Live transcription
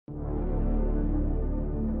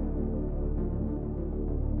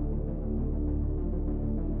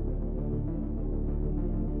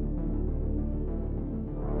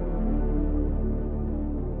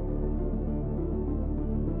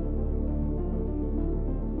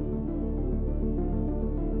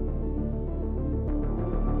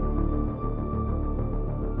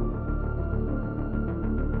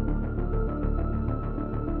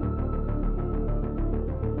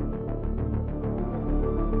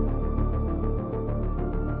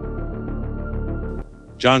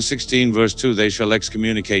John 16, verse 2, they shall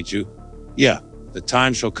excommunicate you. Yeah, the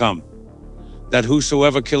time shall come that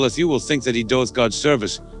whosoever killeth you will think that he doeth God's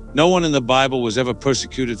service. No one in the Bible was ever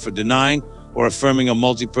persecuted for denying or affirming a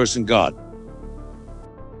multi-person God.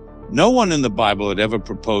 No one in the Bible had ever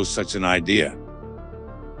proposed such an idea.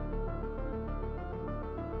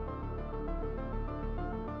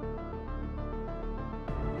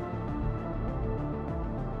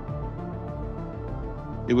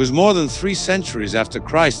 It was more than 3 centuries after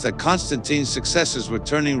Christ that Constantine's successors were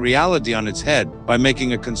turning reality on its head by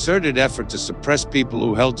making a concerted effort to suppress people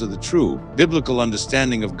who held to the true biblical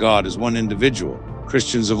understanding of God as one individual.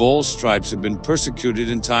 Christians of all stripes had been persecuted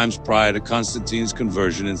in times prior to Constantine's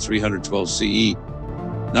conversion in 312 CE.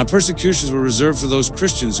 Now, persecutions were reserved for those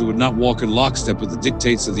Christians who would not walk in lockstep with the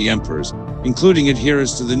dictates of the emperors, including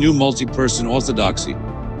adherence to the new multi-person orthodoxy.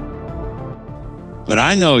 But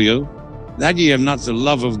I know you, that ye have not the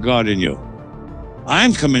love of God in you. I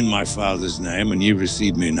am come in my Father's name, and ye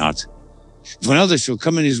receive me not. If another shall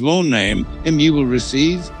come in his own name, him ye will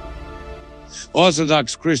receive.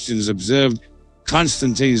 Orthodox Christians observed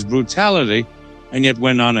Constantine's brutality, and yet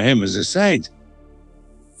went on to him as a saint.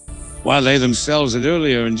 While they themselves had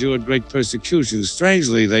earlier endured great persecution,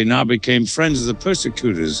 strangely, they now became friends of the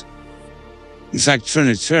persecutors. In fact,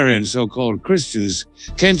 Trinitarian so-called Christians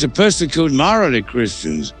came to persecute Maronite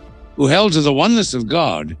Christians who held to the oneness of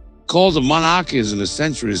God, called the Monarchians in the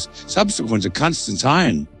centuries subsequent to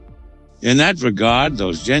Constantine. In that regard,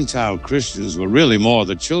 those Gentile Christians were really more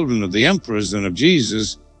the children of the emperors than of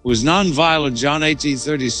Jesus, who was non-violent John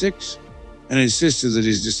 18:36, and insisted that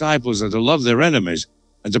his disciples are to love their enemies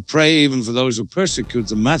and to pray even for those who persecute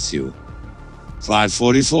them, Matthew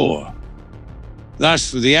 5:44.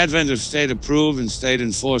 Thus, with the advent of state-approved and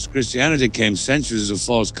state-enforced Christianity came centuries of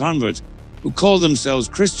false converts who called themselves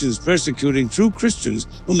Christians, persecuting true Christians,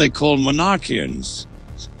 whom they called Monarchians.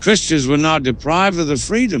 Christians were now deprived of the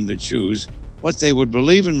freedom to choose what they would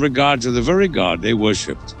believe in regard to the very God they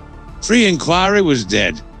worshipped. Free inquiry was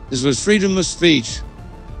dead. This was freedom of speech.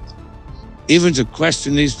 Even to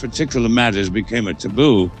question these particular matters became a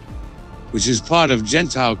taboo, which is part of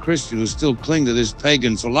Gentile Christians who still cling to this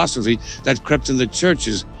pagan philosophy that crept in the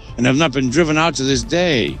churches and have not been driven out to this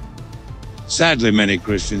day. Sadly, many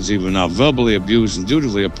Christians even now verbally abuse and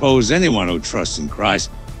dutifully oppose anyone who trusts in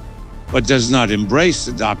Christ, but does not embrace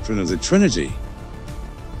the doctrine of the Trinity.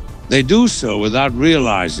 They do so without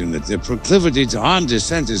realizing that their proclivity to harm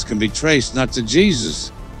dissenters can be traced not to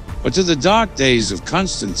Jesus, but to the dark days of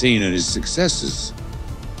Constantine and his successors.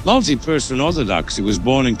 Multi-person orthodoxy was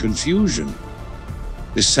born in confusion.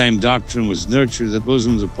 This same doctrine was nurtured in the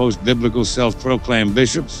bosoms of post-biblical self-proclaimed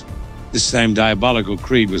bishops. This same diabolical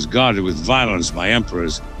creed was guarded with violence by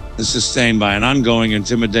emperors and sustained by an ongoing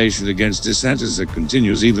intimidation against dissenters that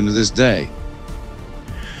continues even to this day.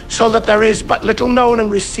 So that there is but little known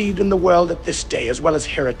and received in the world at this day, as well as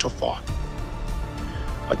heretofore.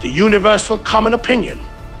 But the universal common opinion,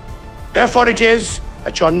 therefore it is,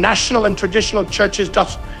 that your national and traditional churches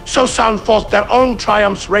doth so sound forth their own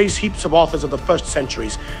triumphs, raise heaps of authors of the first centuries,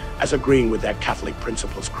 as agreeing with their Catholic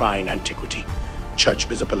principles, crying antiquity, church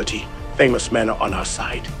visibility, famous men are on our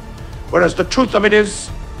side. Whereas the truth of it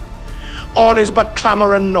is, all is but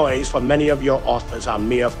clamor and noise, for many of your authors are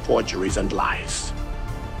mere forgeries and lies.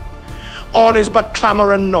 All is but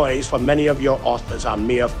clamor and noise, for many of your authors are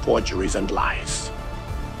mere forgeries and lies.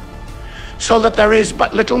 So that there is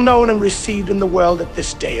but little known and received in the world at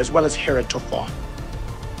this day, as well as heretofore.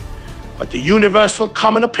 But the universal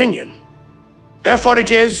common opinion, therefore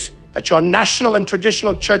it is, that your national and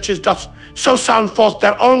traditional churches doth so sound forth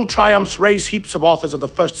their own triumphs, raise heaps of authors of the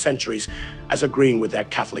first centuries, as agreeing with their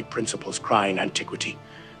Catholic principles, crying antiquity,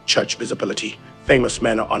 church visibility, famous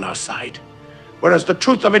men are on our side. Whereas the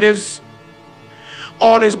truth of it is,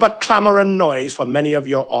 all is but clamor and noise, for many of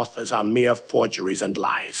your authors are mere forgeries and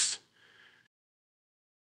lies.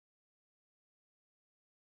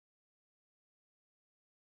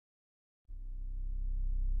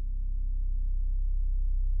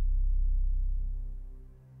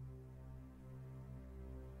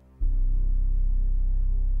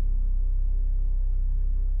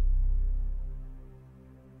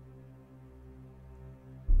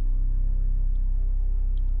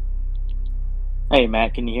 Hey,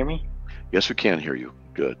 Matt, can you hear me? Yes, we can hear you.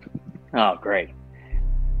 Good. Oh, great.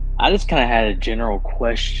 I just kind of had a general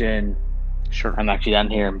question. Sure. I'm actually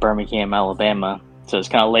down here in Birmingham, Alabama, so it's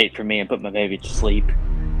kind of late for me and put my baby to sleep.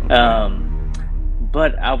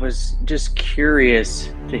 But I was just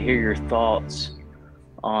curious to hear your thoughts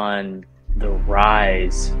on the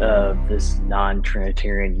rise of this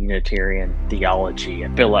non-Trinitarian, Unitarian theology.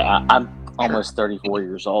 I feel like I'm almost 34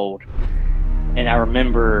 years old. And I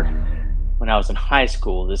remember when I was in high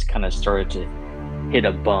school, this kind of started to hit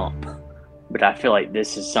a bump. But I feel like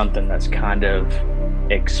this is something that's kind of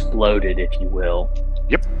exploded, if you will,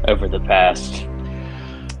 over the past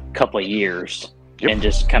couple of years. And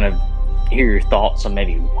just kind of hear your thoughts on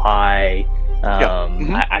maybe why.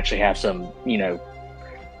 I actually have some,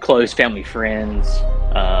 close family friends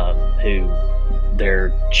who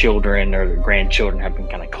their children or their grandchildren have been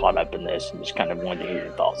kind of caught up in this, and just kind of wanted to hear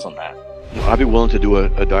your thoughts on that. I'd be willing to do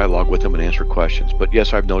a dialogue with them and answer questions, but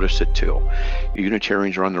yes, I've noticed it too. The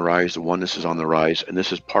Unitarians are on the rise, the oneness is on the rise, and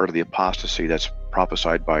this is part of the apostasy that's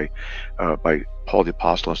prophesied by Paul the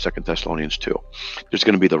Apostle in 2 Thessalonians 2. There's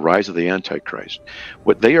going to be the rise of the Antichrist.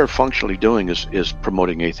 What they are functionally doing is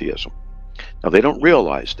promoting atheism. Now, they don't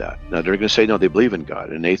realize that. Now, they're going to say, no, they believe in God,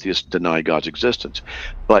 and atheists deny God's existence.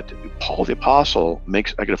 But Paul the Apostle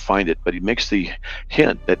makes, I got to find it, but he makes the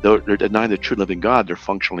hint that they're denying the true living God, they're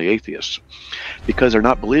functionally atheists, because they're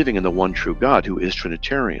not believing in the one true God who is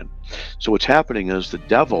Trinitarian. So what's happening is the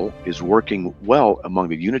devil is working well among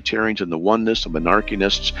the Unitarians and the oneness and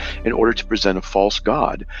monarchianists in order to present a false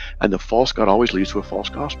God, and the false God always leads to a false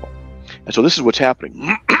gospel. And so this is what's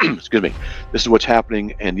happening. Excuse me. This is what's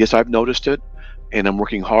happening. And yes, I've noticed it, and I'm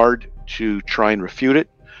working hard to try and refute it.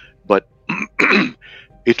 But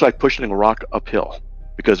it's like pushing a rock uphill,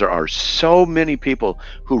 because there are so many people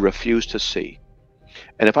who refuse to see.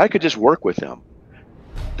 And if I could just work with them,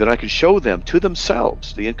 then I could show them to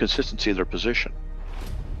themselves the inconsistency of their position.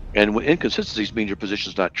 And when inconsistencies mean your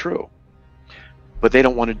position is not true. But they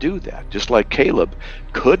don't want to do that. Just like Caleb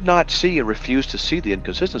could not see and refused to see the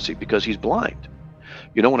inconsistency because he's blind.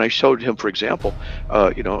 When I showed him, for example,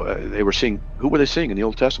 they were seeing, who were they seeing in the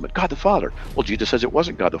Old Testament? God the Father. Well, Jesus says it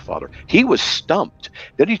wasn't God the Father. He was stumped.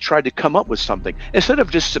 Then he tried to come up with something. Instead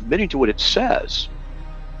of just submitting to what it says,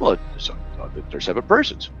 well, there's 7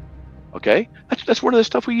 persons. Okay, that's one of the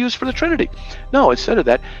stuff we use for the Trinity. No, instead of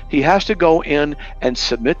that, he has to go in and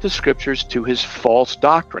submit the scriptures to his false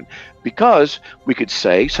doctrine, because we could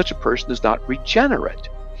say such a person is not regenerate.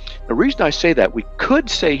 The reason I say that, we could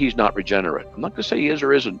say he's not regenerate. I'm not going to say he is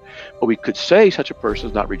or isn't, but we could say such a person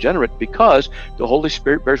is not regenerate because the Holy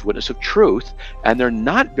Spirit bears witness of truth, and they're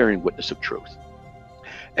not bearing witness of truth.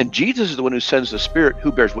 And Jesus is the one who sends the Spirit who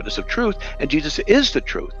bears witness of truth, and Jesus is the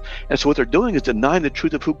truth. And so what they're doing is denying the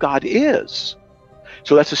truth of who God is.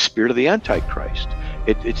 So that's the spirit of the Antichrist.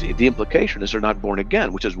 The implication is they're not born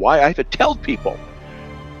again, which is why I have to tell people,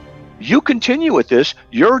 you continue with this,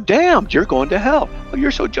 you're damned, you're going to hell. Oh, you're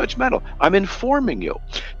so judgmental. I'm informing you.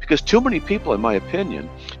 Because too many people, in my opinion,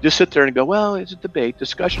 just sit there and go, well, it's a debate,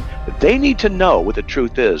 discussion. But they need to know what the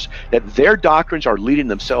truth is, that their doctrines are leading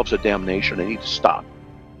themselves to damnation. They need to stop.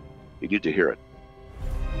 You need to hear it.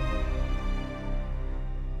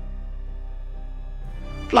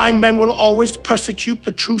 Blind men will always persecute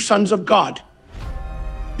the true sons of God.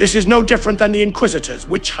 This is no different than the inquisitors,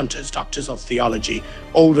 witch hunters, doctors of theology,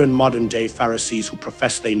 older and modern day Pharisees who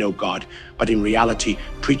profess they know God, but in reality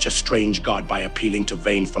preach a strange God by appealing to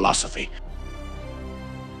vain philosophy.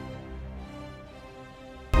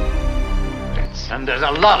 And there's a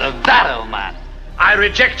lot of that, old man. I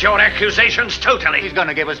reject your accusations totally. He's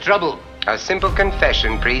gonna give us trouble. A simple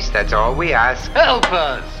confession, priest, that's all we ask. Help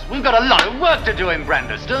us! We've got a lot of work to do in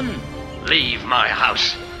Brandeston. Leave my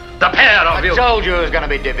house. The pair of you. I told you it was gonna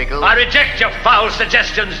be difficult. I reject your foul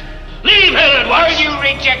suggestions. Leave here at once. All you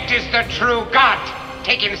reject is the true God.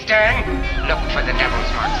 Take him, Stern. Look for the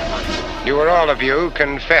devil's marks upon him. You are all of you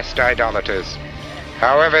confessed idolaters.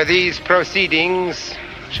 However, these proceedings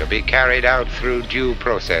shall be carried out through due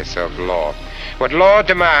process of law. What law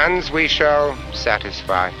demands, we shall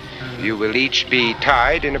satisfy. You will each be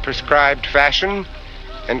tied in a prescribed fashion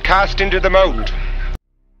and cast into the mold.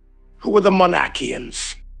 Who were the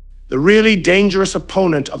Monarchians? The really dangerous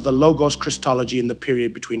opponent of the Logos Christology in the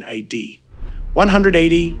period between AD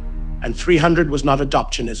 180 and 300 was not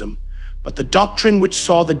adoptionism, but the doctrine which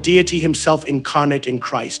saw the deity himself incarnate in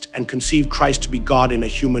Christ and conceived Christ to be God in a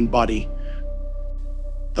human body.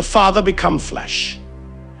 The Father become flesh.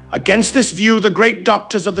 Against this view, the great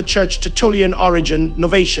doctors of the church, Tertullian, Origen,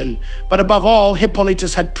 Novatian, but above all,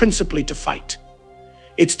 Hyppolytus had principally to fight.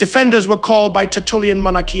 Its defenders were called by Tertullian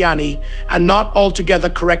Monarchiani, and not altogether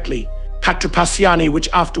correctly, Patripassiani, which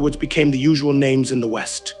afterwards became the usual names in the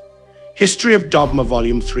West. History of Dogma,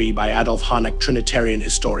 Volume 3 by Adolf Harnack, Trinitarian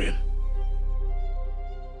historian.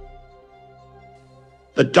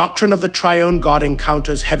 The doctrine of the triune God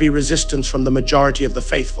encounters heavy resistance from the majority of the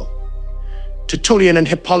faithful. Tertullian and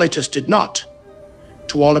Hyppolytus did not,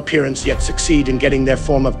 to all appearance, yet succeed in getting their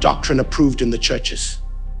form of doctrine approved in the churches.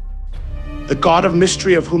 The God of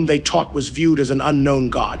mystery of whom they taught was viewed as an unknown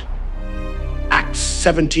God.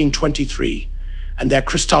 1723, and their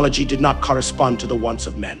Christology did not correspond to the wants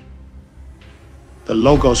of men. The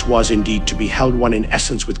Logos was indeed to be held one in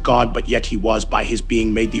essence with God, but yet he was, by his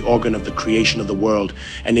being, made the organ of the creation of the world,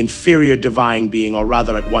 an inferior divine being, or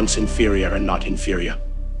rather at once inferior and not inferior.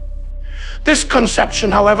 This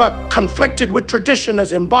conception, however, conflicted with tradition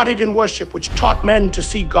as embodied in worship, which taught men to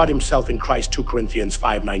see God himself in Christ, 2 Corinthians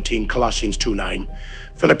 5:19, Colossians 2:9,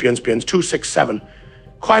 Philippians 2:6-7,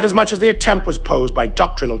 quite as much as the attempt was posed by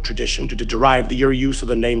doctrinal tradition to derive the use of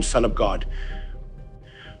the name Son of God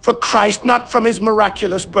for Christ, not from his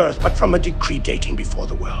miraculous birth, but from a decree dating before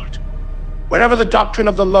the world. Wherever the doctrine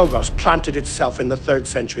of the Logos planted itself in the 3rd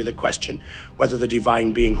century, the question whether the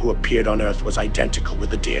divine being who appeared on earth was identical with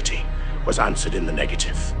the deity was answered in the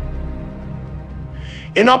negative.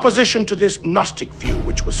 In opposition to this Gnostic view,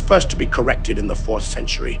 which was first to be corrected in the 4th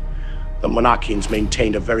century, the Monarchians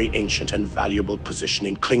maintained a very ancient and valuable position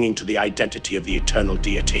in clinging to the identity of the eternal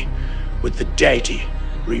deity, with the deity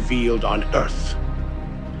revealed on earth.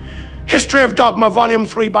 History of Dogma, Volume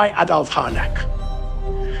 3 by Adolf Harnack.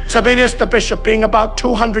 Sabellius the bishop, being about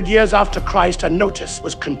 200 years after Christ, and notice,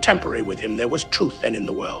 was contemporary with him, there was truth then in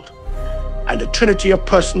the world, and a trinity of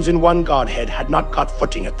persons in one Godhead had not got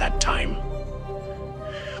footing at that time.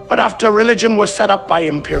 But after religion was set up by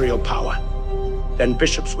imperial power, then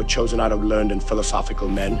bishops were chosen out of learned and philosophical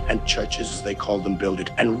men, and churches, as they called them,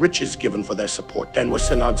 builded, and riches given for their support. Then were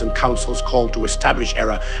synods and councils called to establish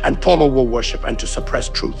error and Paulo worship and to suppress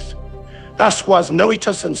truth. Thus was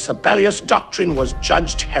Noetus and Sabellius' doctrine was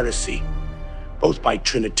judged heresy, both by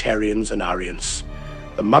Trinitarians and Arians.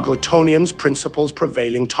 The Muggletonians' principles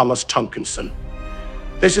prevailing Thomas Tonkinson.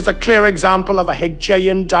 This is a clear example of a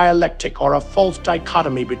Hegelian dialectic, or a false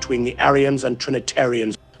dichotomy between the Arians and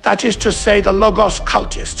Trinitarians. That is to say, the Logos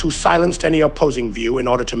cultists who silenced any opposing view in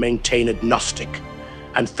order to maintain a Gnostic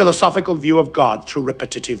and philosophical view of God through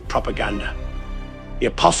repetitive propaganda. The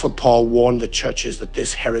Apostle Paul warned the churches that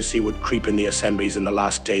this heresy would creep in the assemblies in the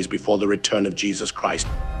last days before the return of Jesus Christ.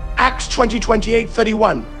 Acts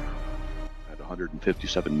 20:28-31.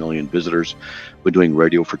 157 million visitors, been doing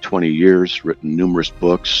radio for 20 years, written numerous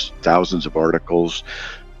books, thousands of articles,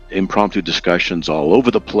 impromptu discussions all over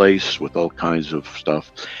the place with all kinds of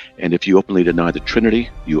stuff. And if you openly deny the Trinity,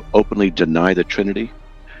 you're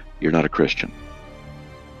not a Christian.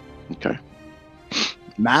 Okay.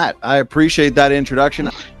 Matt, I appreciate that introduction.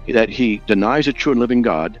 That he denies a true and living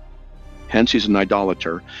God, hence he's an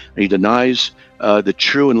idolater, and he denies the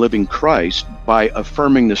true and living Christ by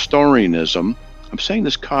affirming Nestorianism. I'm saying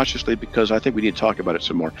this cautiously because I think we need to talk about it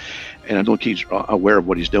some more, and I don't think he's aware of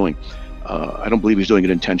what he's doing. I don't believe he's doing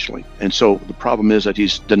it intentionally. And so the problem is that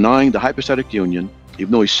he's denying the hypostatic union,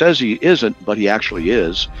 even though he says he isn't, but he actually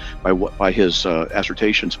is by his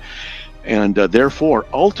assertions. And therefore,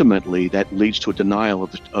 ultimately, that leads to a denial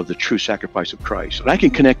of the true sacrifice of Christ. And I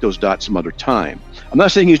can connect those dots some other time. I'm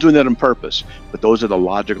not saying he's doing that on purpose, but those are the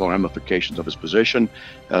logical ramifications of his position.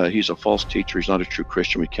 He's a false teacher. He's not a true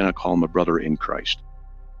Christian. We cannot call him a brother in Christ.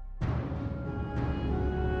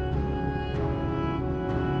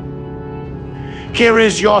 Here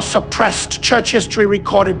is your suppressed church history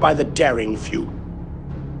recorded by the daring few.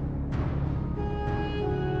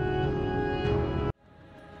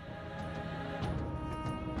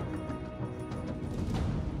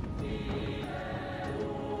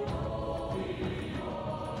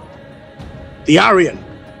 The Arian,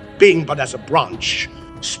 being but as a branch,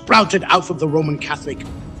 sprouted out of the Roman Catholic,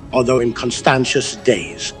 although in Constantius'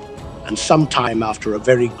 days, and sometime after a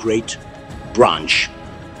very great branch,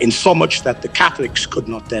 insomuch that the Catholics could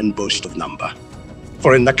not then boast of number.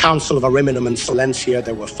 For in the Council of Ariminum and Silencia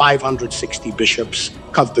there were 560 bishops,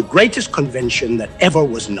 of the greatest convention that ever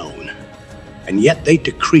was known, and yet they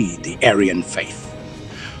decreed the Arian faith.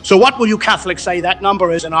 So what will you Catholics say? That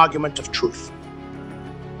number is an argument of truth.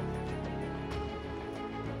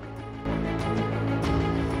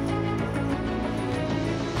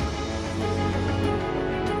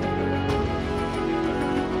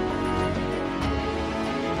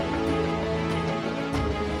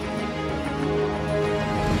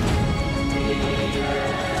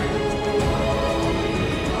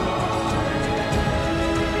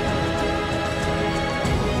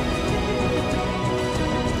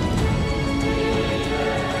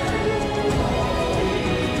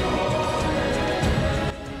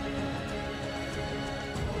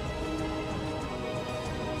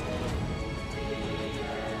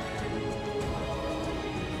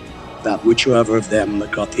 That whichever of them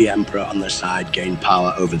that got the emperor on their side gained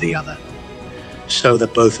power over the other. So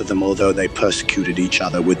that both of them, although they persecuted each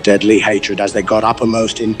other with deadly hatred as they got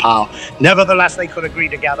uppermost in power, nevertheless they could agree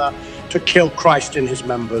together to kill Christ and his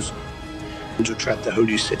members. to tread the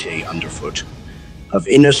holy city underfoot, of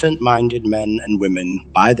innocent-minded men and women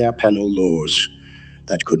by their penal laws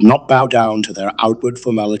that could not bow down to their outward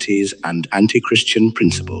formalities and anti-Christian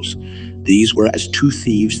principles. These were as two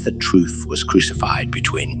thieves that truth was crucified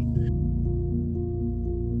between.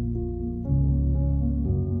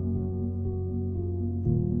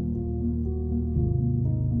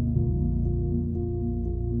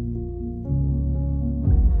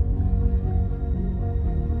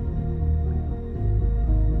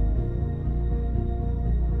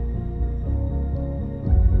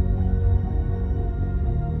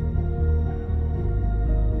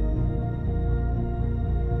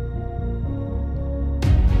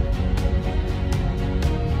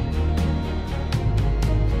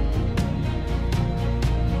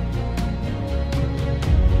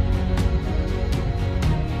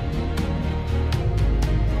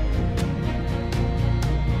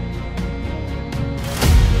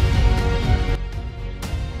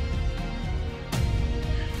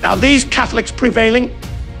 Now these Catholics prevailing,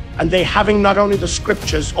 and they having not only the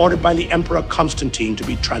scriptures ordered by the Emperor Constantine to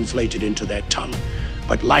be translated into their tongue,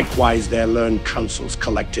 but likewise their learned councils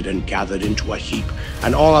collected and gathered into a heap,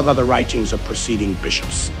 and all other writings of preceding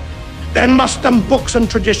bishops. Then must them books and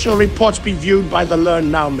traditional reports be viewed by the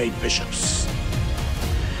learned now made bishops.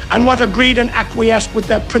 And what agreed and acquiesced with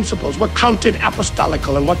their principles were counted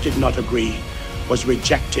apostolical, and what did not agree was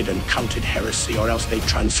rejected and counted heresy, or else they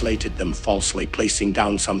translated them falsely, placing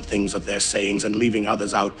down some things of their sayings and leaving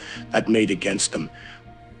others out that made against them.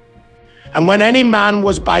 And when any man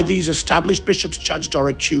was by these established bishops judged or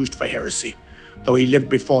accused for heresy, though he lived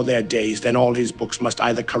before their days, then all his books must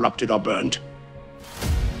either corrupted or burned.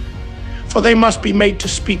 For they must be made to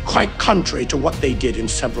speak quite contrary to what they did in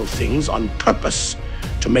several things, on purpose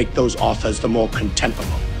to make those authors the more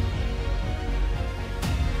contemptible.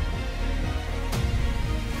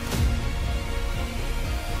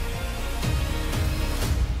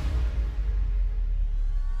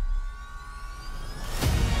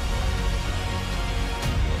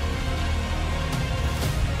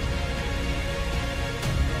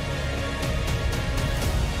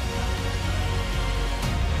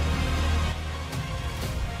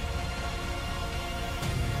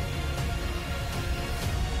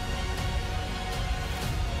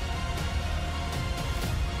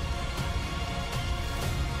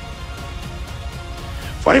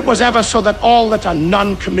 For it was ever so that all that are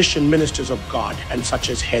non-commissioned ministers of God, and such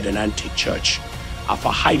as head and anti-church, are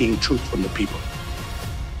for hiding truth from the people.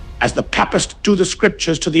 As the papists do the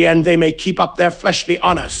scriptures to the end they may keep up their fleshly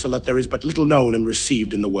honor, so that there is but little known and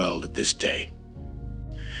received in the world at this day.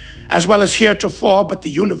 As well as heretofore, but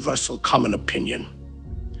the universal common opinion.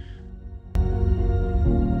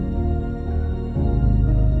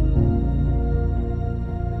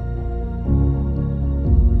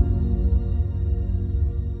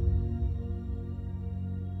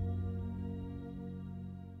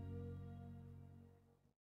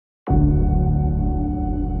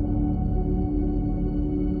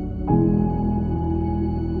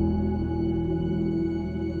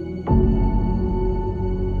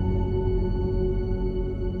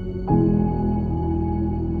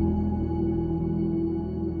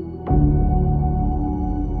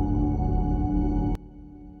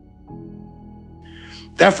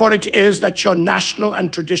 Therefore it is that your national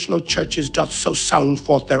and traditional churches doth so sound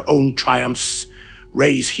forth their own triumphs,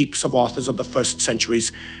 raise heaps of authors of the first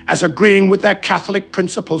centuries, as agreeing with their Catholic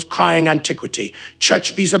principles, crying antiquity,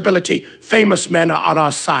 church feasibility, famous men are on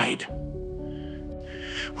our side.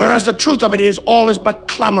 Whereas the truth of it is, all is but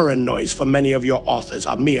clamor and noise, for many of your authors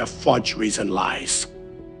are mere forgeries and lies.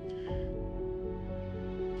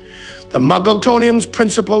 The Muggletonians'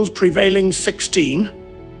 principles prevailing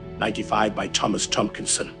 1695 by Thomas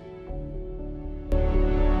Tompkinson.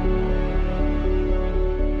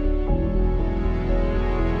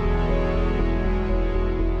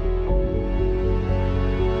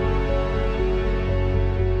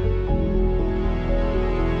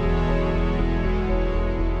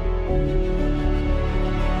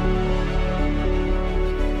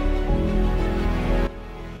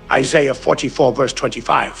 Isaiah 44 verse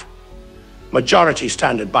 25. Majority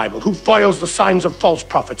Standard Bible, who foils the signs of false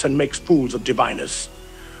prophets and makes fools of diviners,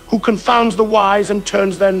 who confounds the wise and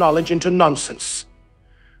turns their knowledge into nonsense.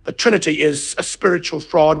 The Trinity is a spiritual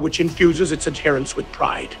fraud which infuses its adherents with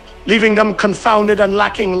pride, leaving them confounded and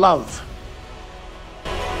lacking love.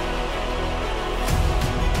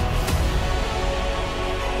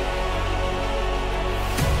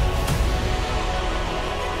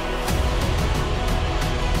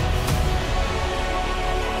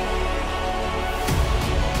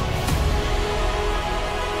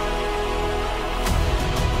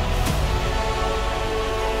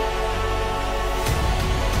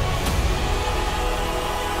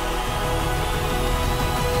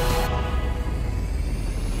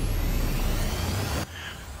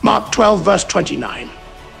 Mark 12, verse 29.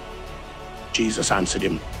 Jesus answered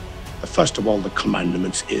him, "The first of all the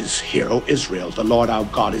commandments is, Hear, O Israel, the Lord our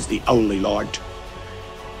God is the only Lord."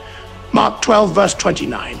 Mark 12, verse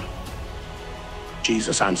 29.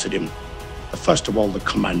 Jesus answered him, "The first of all the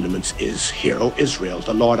commandments is, Hear, O Israel,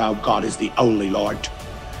 the Lord our God is the only Lord."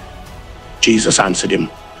 Jesus answered him,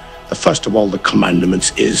 "The first of all the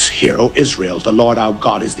commandments is, Hear, O Israel, the Lord our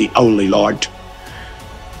God is the only Lord."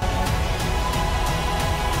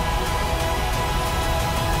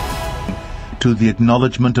 To the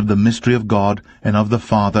acknowledgement of the mystery of God, and of the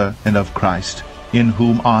Father, and of Christ, in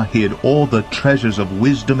whom are hid all the treasures of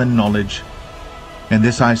wisdom and knowledge. And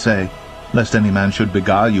this I say, lest any man should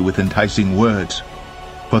beguile you with enticing words.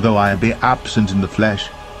 For though I be absent in the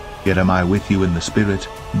flesh, yet am I with you in the Spirit,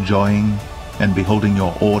 joying and beholding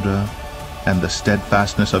your order, and the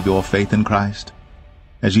steadfastness of your faith in Christ.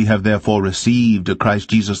 As ye have therefore received Christ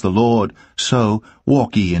Jesus the Lord, so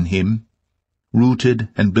walk ye in him, rooted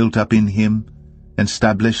and built up in him, and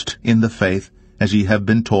established in the faith, as ye have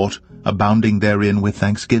been taught, abounding therein with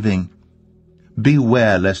thanksgiving.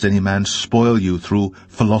 Beware lest any man spoil you through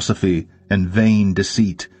philosophy and vain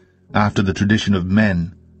deceit, after the tradition of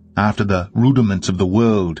men, after the rudiments of the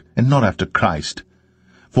world, and not after Christ.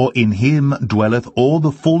 For in him dwelleth all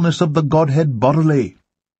the fullness of the Godhead bodily.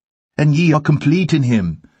 And ye are complete in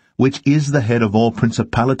him, which is the head of all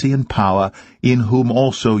principality and power, in whom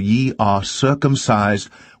also ye are circumcised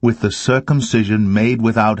with the circumcision made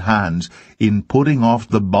without hands, in putting off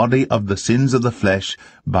the body of the sins of the flesh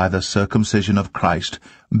by the circumcision of Christ,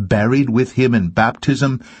 buried with him in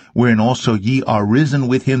baptism, wherein also ye are risen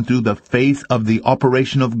with him through the faith of the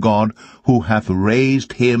operation of God, who hath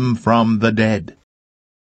raised him from the dead.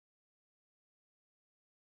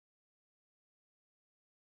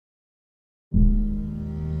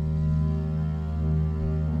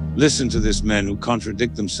 Listen to this men who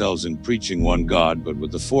contradict themselves in preaching one God, but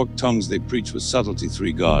with the forked tongues they preach with subtlety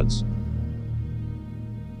three gods.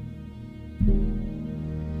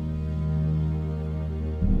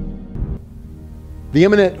 The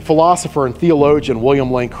eminent philosopher and theologian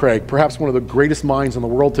William Lane Craig, perhaps one of the greatest minds in the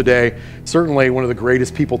world today, certainly one of the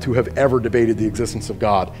greatest people to have ever debated the existence of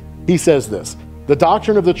God, he says this: "The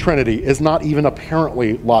doctrine of the Trinity is not even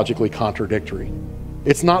apparently logically contradictory.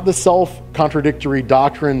 It's not the self-contradictory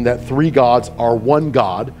doctrine that three gods are one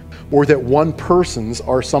God, or that one persons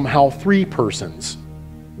are somehow three persons.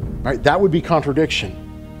 Right? That would be contradiction.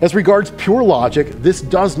 As regards pure logic, this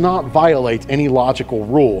does not violate any logical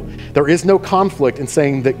rule. There is no conflict in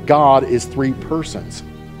saying that God is three persons.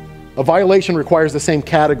 A violation requires the same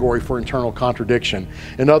category for internal contradiction.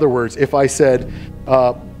 In other words, if I said,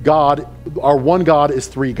 our one God is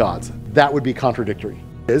three gods, that would be contradictory.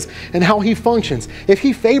 And how he functions. If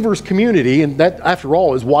he favors community, and that after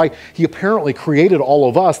all is why he apparently created all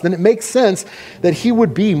of us, then it makes sense that he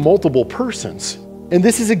would be multiple persons. And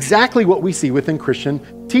this is exactly what we see within Christian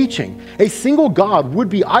teaching. A single God would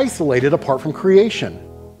be isolated apart from creation.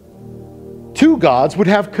 Two gods would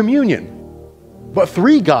have communion, but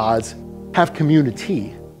three gods have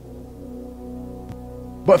community.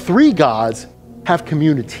 But three gods have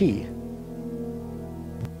community.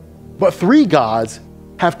 But three gods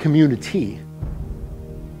have community.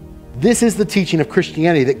 This is the teaching of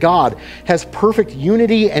Christianity, that God has perfect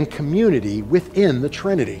unity and community within the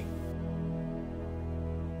Trinity.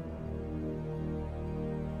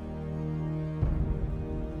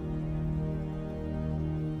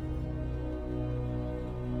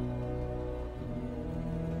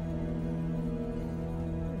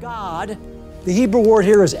 God, the Hebrew word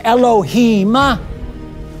here is Elohim,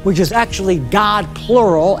 which is actually God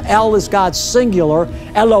plural. El is God singular.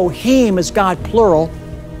 Elohim is God plural.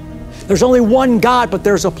 There's only one God, but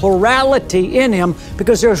there's a plurality in him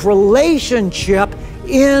because there's relationship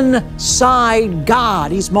inside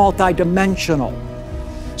God. He's multidimensional.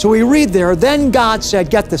 So we read there, then God said,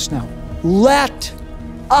 get this now, let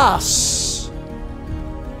us,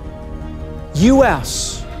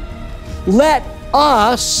 U.S., let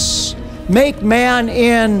us make man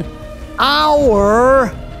in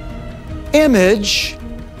our image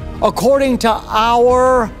according to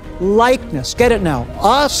our likeness. Get it now.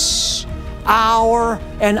 Us, our,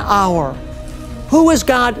 and our. Who is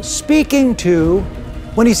God speaking to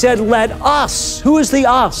when he said, let us? Who is the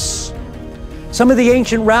us? Some of the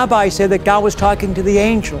ancient rabbis say that God was talking to the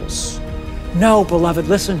angels. No, beloved,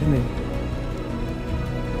 listen to me.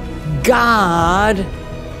 God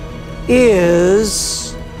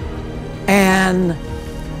is an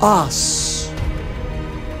us.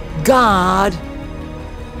 God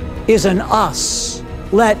is an us.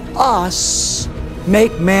 Let us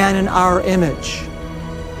make man in our image.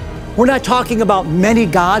 We're not talking about many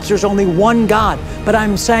gods. There's only one God. But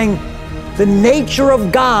I'm saying the nature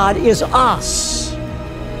of God is us.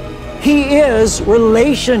 He is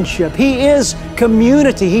relationship. He is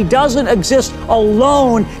community. He doesn't exist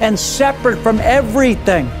alone and separate from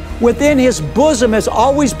everything. Within His bosom has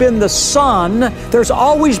always been the Son. There's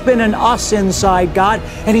always been an us inside God,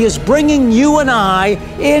 and He is bringing you and I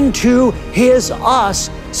into His us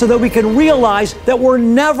so that we can realize that we're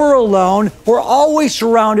never alone. We're always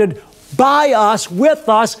surrounded by us, with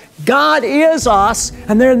us. God is us,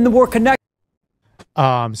 and then we're connected.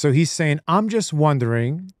 So he's saying, I'm just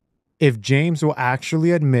wondering if James will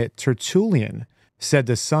actually admit Tertullian said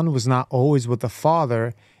the Son was not always with the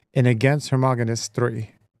Father and against Hermogenes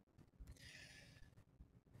 3.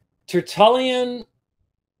 Tertullian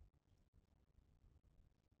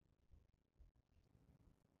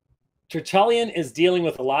is dealing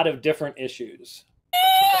with a lot of different issues.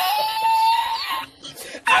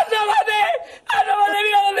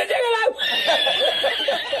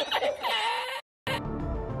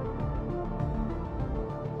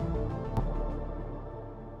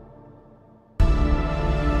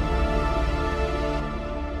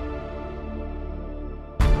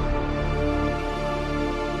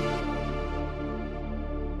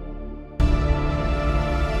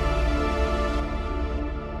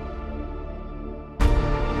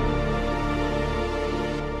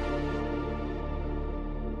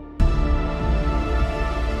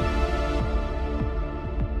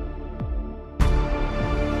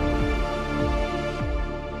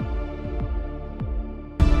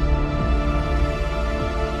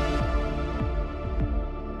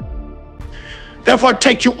 Therefore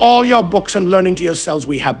take you all your books, and learning to yourselves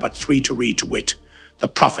we have but 3 to read, to wit, the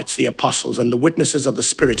prophets, the apostles, and the witnesses of the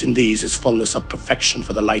Spirit. In these is fullness of perfection,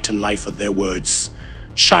 for the light and life of their words.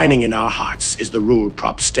 Shining in our hearts is the rule,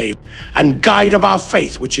 prop, stay, and guide of our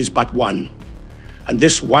faith, which is but one. And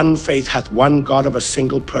this one faith hath one God of a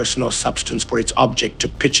single person or substance for its object to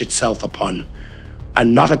pitch itself upon.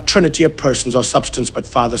 And not a trinity of persons or substance, but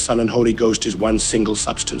Father, Son, and Holy Ghost is one single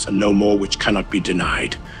substance, and no more, which cannot be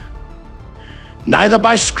denied. Neither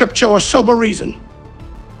by scripture or sober reason.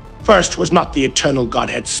 First, was not the eternal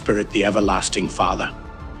Godhead Spirit the everlasting Father.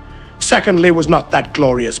 Secondly, was not that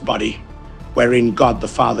glorious body, wherein God the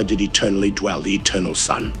Father did eternally dwell, the eternal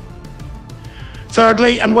Son.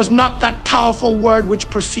 Thirdly, and was not that powerful word which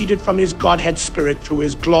proceeded from His Godhead Spirit through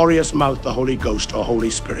His glorious mouth, the Holy Ghost or Holy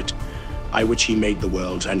Spirit, by which He made the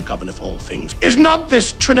worlds and governeth all things. Is not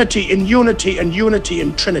this Trinity in unity and unity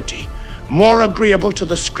in Trinity more agreeable to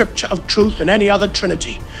the scripture of truth than any other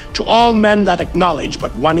Trinity, to all men that acknowledge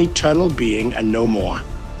but one eternal being and no more?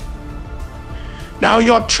 Now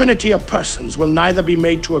your Trinity of persons will neither be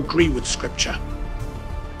made to agree with scripture,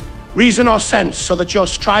 reason or sense, so that your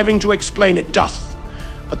striving to explain it doth,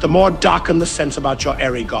 but the more darken the sense about your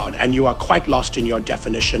airy God, and you are quite lost in your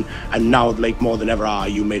definition, and now of late more than ever are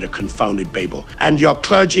you made a confounded Babel, and your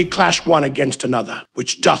clergy clash one against another,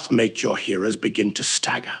 which doth make your hearers begin to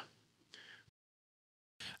stagger.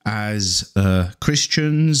 As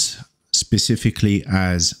Christians, specifically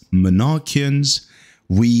as Monarchians,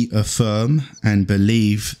 we affirm and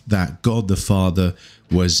believe that God the Father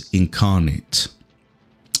was incarnate.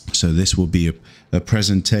 So this will be a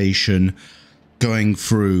presentation going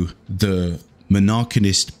through the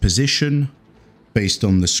monarchist position based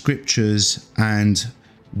on the scriptures and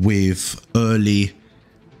with early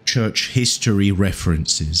church history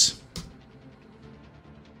references.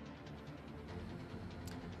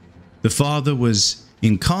 The Father was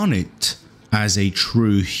incarnate as a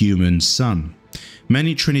true human Son.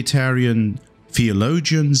 Many Trinitarian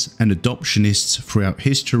theologians and adoptionists throughout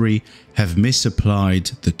history have misapplied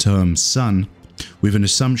the term Son with an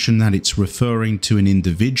assumption that it's referring to an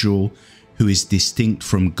individual who is distinct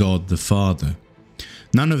from God the Father.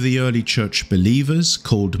 None of the early church believers,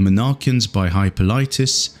 called Monarchians by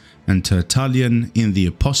Hyppolytus and Tertullian in the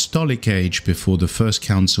Apostolic Age before the First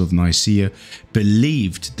Council of Nicaea,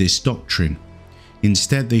 believed this doctrine.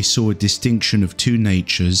 Instead, they saw a distinction of two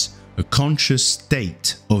natures, a conscious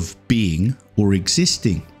state of being or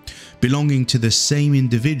existing, belonging to the same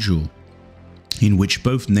individual, in which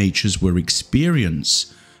both natures were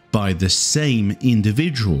experienced by the same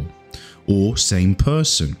individual or same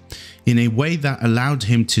person, in a way that allowed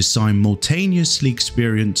him to simultaneously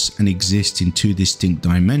experience and exist in two distinct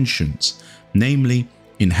dimensions, namely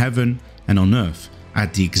in heaven and on earth,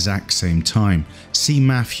 at the exact same time. See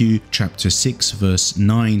Matthew chapter 6 verse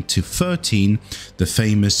 9 to 13, the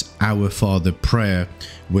famous Our Father prayer,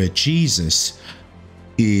 where Jesus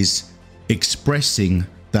is expressing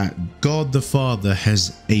that God the Father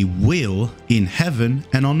has a will in heaven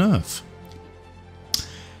and on earth.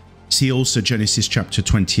 See also Genesis chapter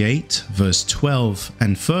 28, verse 12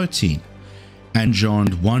 and 13, and John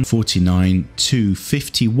 1:49 to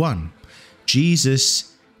 51.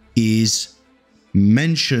 Jesus is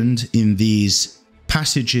mentioned in these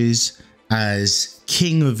passages as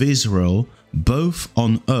King of Israel, both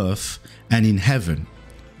on earth and in heaven.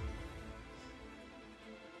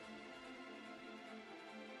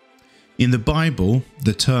 In the Bible,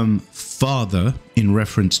 the term Father, in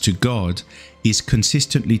reference to God, is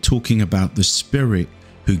consistently talking about the Spirit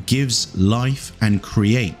who gives life and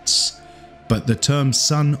creates, but the term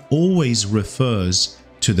Son always refers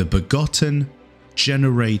to the begotten,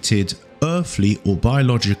 generated, earthly or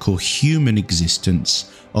biological human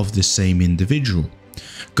existence of the same individual.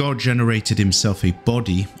 God generated himself a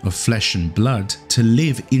body of flesh and blood to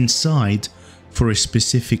live inside for a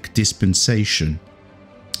specific dispensation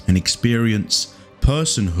and experience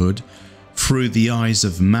personhood through the eyes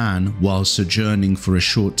of man while sojourning for a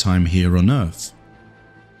short time here on earth.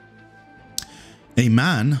 A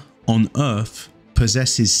man on earth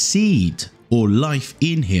possesses seed or life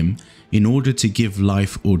in him in order to give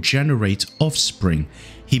life or generate offspring.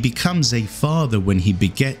 He becomes a father when he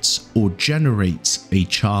begets or generates a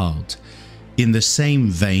child. In the same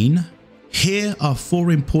vein, here are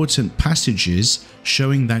 4 important passages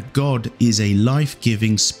showing that God is a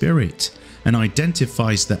life-giving spirit and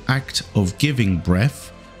identifies the act of giving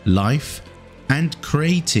breath, life, and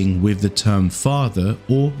creating with the term Father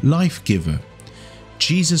or life-giver.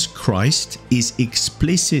 Jesus Christ is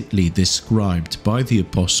explicitly described by the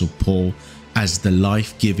Apostle Paul as the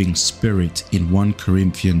life-giving spirit in 1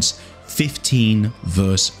 Corinthians 15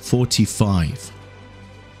 verse 45.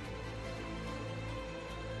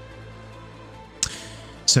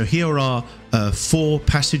 So here are 4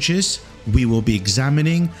 passages we will be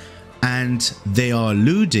examining, and they are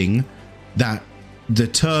alluding that the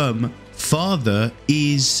term Father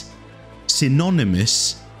is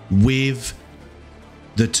synonymous with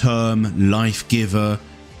the term life-giver,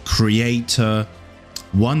 creator,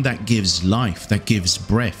 one that gives life, that gives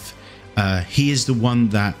breath. He is the one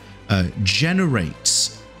that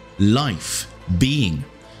generates life, being.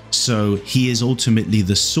 So he is ultimately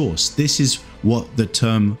the source. This is what the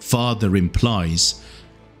term Father implies.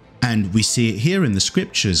 And we see it here in the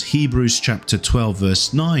scriptures, Hebrews chapter 12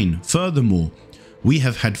 verse 9. Furthermore, we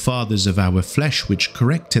have had fathers of our flesh which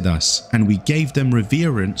corrected us, and we gave them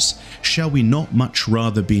reverence. Shall we not much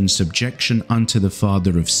rather be in subjection unto the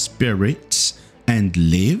Father of spirits and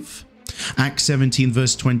live? Acts 17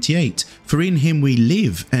 verse 28. For in him we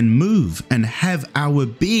live and move and have our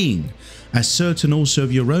being, as certain also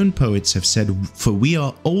of your own poets have said, for we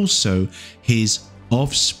are also his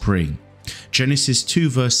offspring. Genesis 2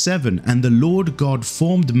 verse 7, and the Lord God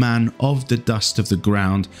formed man of the dust of the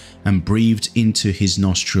ground and breathed into his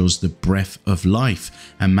nostrils the breath of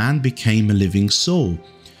life, and man became a living soul.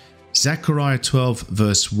 Zechariah 12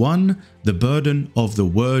 verse 1, the burden of the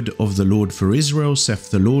word of the Lord for Israel,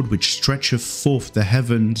 saith the Lord, which stretcheth forth the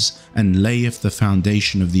heavens and layeth the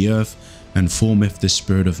foundation of the earth and formeth the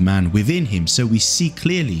spirit of man within him. So we see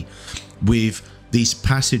clearly with these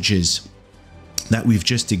passages that we've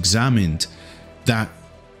just examined that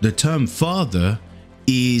the term Father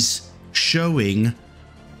is showing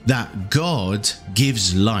that God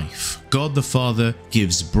gives life. God the Father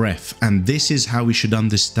gives breath. And this is how we should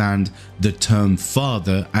understand the term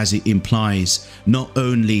Father, as it implies not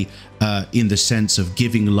only in the sense of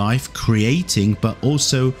giving life, creating, but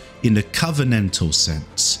also in a covenantal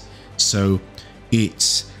sense. So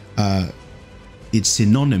it's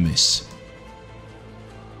synonymous.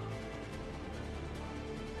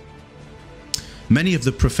 Many of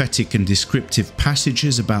the prophetic and descriptive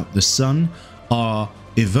passages about the Son are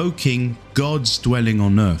evoking God's dwelling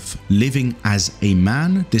on earth, living as a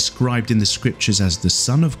man, described in the scriptures as the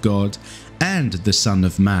Son of God and the Son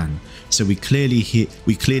of Man. So we clearly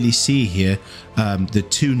see here the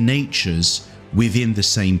 2 natures within the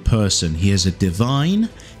same person. He has a divine,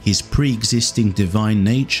 his pre-existing divine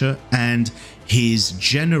nature, and his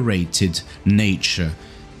generated nature,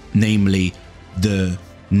 namely the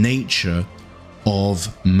nature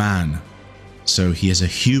of man. So he has a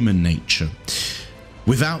human nature.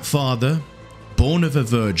 Without father, born of a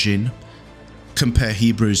virgin. Compare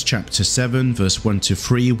Hebrews chapter 7 verse 1 to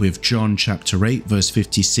 3 with John chapter 8 verse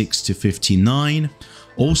 56 to 59.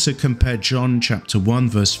 Also compare John chapter 1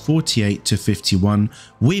 verse 48 to 51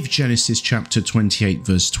 with Genesis chapter 28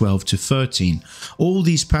 verse 12 to 13. All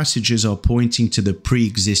these passages are pointing to the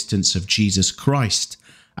pre-existence of Jesus Christ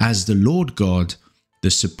as the Lord God, the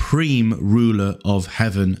supreme ruler of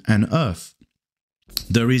heaven and earth.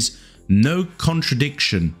 There is no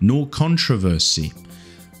contradiction nor controversy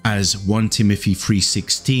as 1 Timothy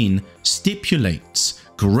 3:16 stipulates.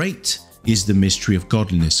 Great is the mystery of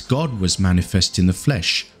godliness. God was manifest in the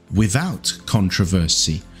flesh without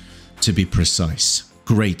controversy, to be precise.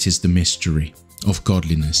 Great is the mystery of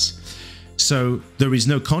godliness. So there is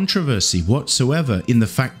no controversy whatsoever in the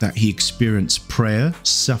fact that he experienced prayer,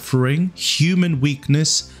 suffering, human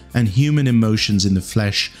weakness, and human emotions in the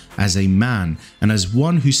flesh as a man, and as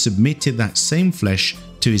one who submitted that same flesh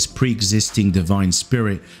to his pre-existing divine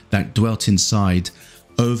spirit that dwelt inside,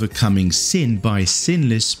 overcoming sin by a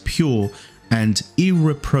sinless, pure, and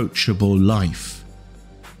irreproachable life.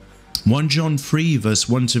 1 John 3 verse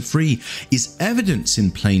 1-3 is evidence in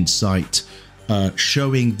plain sight,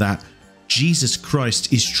 showing that Jesus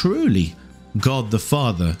Christ is truly God the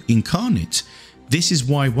Father incarnate. This is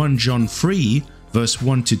why 1 John 3 verse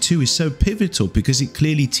 1-2 is so pivotal, because it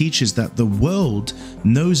clearly teaches that the world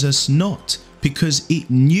knows us not because it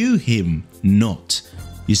knew him not.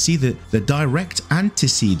 You see that the direct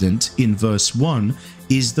antecedent in verse 1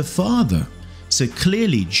 is the Father. So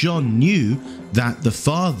clearly John knew that the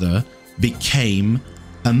Father became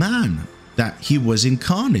a man, that he was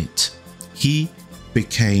incarnate. He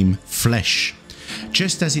became flesh.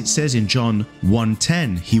 Just as it says in John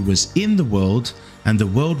 1:10, he was in the world, and the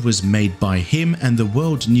world was made by him, and the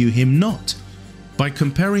world knew him not. By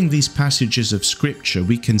comparing these passages of scripture,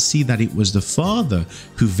 we can see that it was the Father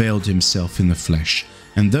who veiled himself in the flesh,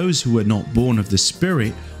 and those who were not born of the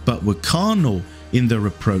Spirit, but were carnal in their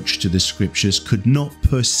approach to the scriptures, could not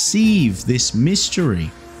perceive this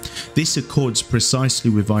mystery. This accords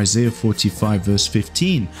precisely with Isaiah 45 verse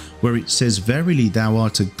 15, where it says, "Verily thou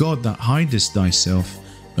art a God that hidest thyself,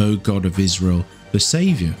 O God of Israel, the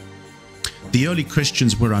Saviour." The early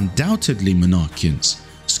Christians were undoubtedly monarchians.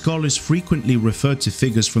 Scholars frequently refer to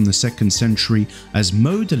figures from the 2nd century as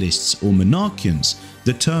modalists or monarchians.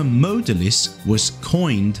 The term modalist was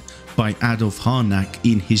coined by Adolf Harnack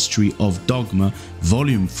in History of Dogma,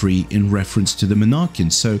 Volume 3, in reference to the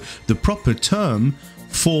monarchians. So the proper term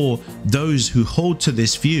for those who hold to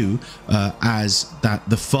this view as that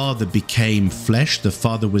the Father became flesh, the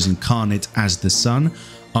Father was incarnate as the Son,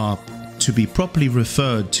 are to be properly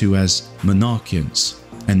referred to as monarchians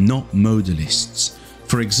and not modalists.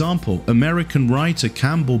 For example, American writer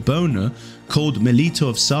Campbell Boner called Melito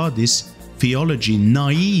of Sardis theology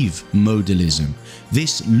naive modalism.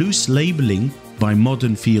 This loose labeling by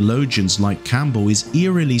modern theologians like Campbell is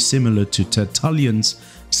eerily similar to Tertullian's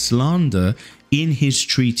slander in his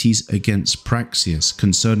treatise against Praxeas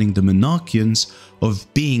concerning the Monarchians of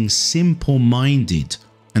being simple-minded,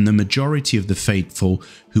 and the majority of the faithful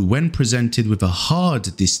who, when presented with a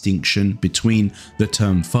hard distinction between the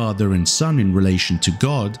term Father and Son in relation to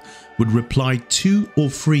God, would reply 2 or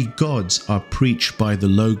 3 gods are preached by the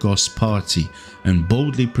Logos party, and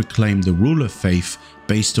boldly proclaim the rule of faith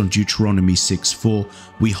based on Deuteronomy 6:4,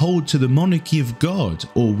 we hold to the monarchy of God,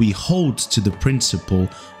 or we hold to the principle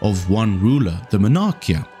of one ruler, the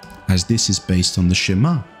monarchia, as this is based on the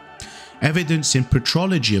Shema. Evidence in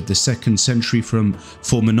patrology of the 2nd century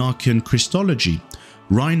for monarchian Christology.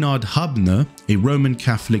 Reinhard Hubner, a Roman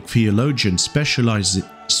Catholic theologian specialized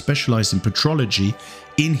in patrology,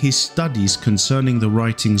 in his studies concerning the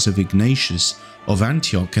writings of Ignatius of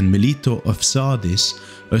Antioch and Melito of Sardis,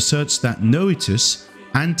 asserts that Noetus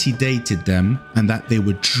antedated them and that they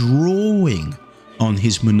were drawing on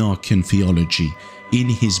his monarchian theology in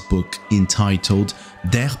his book entitled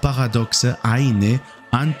Der paradoxe eine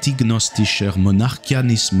antignostischer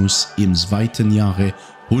Monarchianismus im 2. Jahre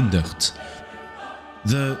 100.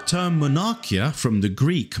 The term monarchia, from the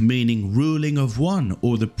Greek meaning ruling of one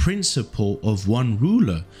or the principle of one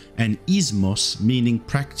ruler, and ismos meaning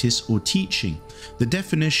practice or teaching. The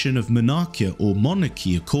definition of monarchia or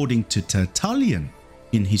monarchy according to Tertullian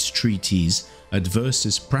in his treatise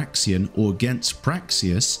Adversus Praxian or Against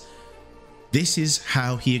Praxeas, this is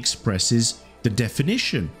how he expresses the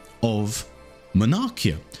definition of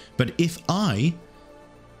monarchia. But if I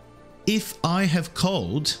have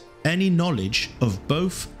called any knowledge of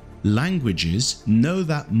both languages, know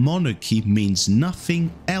that monarchy means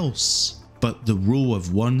nothing else but the rule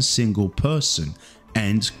of one single person.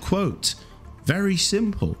 End quote. Very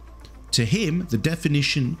simple. To him, the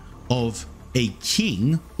definition of a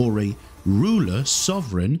king or a ruler,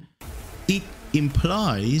 sovereign, it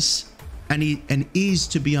implies and is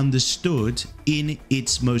to be understood in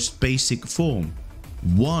its most basic form.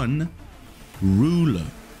 One ruler.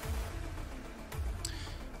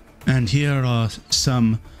 And here are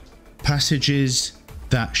some passages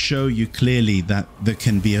that show you clearly that there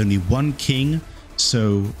can be only one king.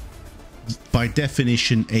 So by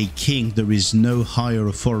definition, a king, there is no higher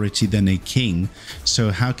authority than a king.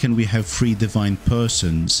 So how can we have three divine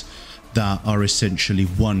persons that are essentially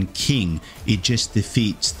one king? It just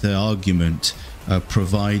defeats the argument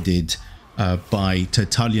provided by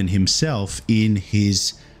Tertullian himself in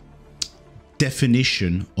his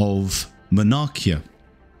definition of monarchia.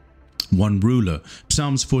 One ruler.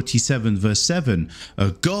 Psalms 47 verse 7,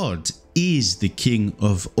 God is the king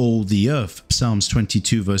of all the earth. Psalms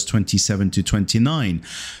 22 verse 27 to 29,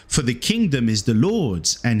 for the kingdom is the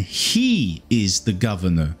Lord's and he is the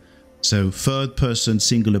governor. So third person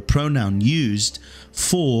singular pronoun used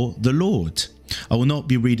for the Lord. I will not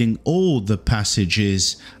be reading all the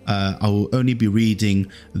passages. I will only be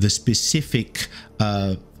reading the specific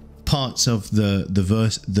parts of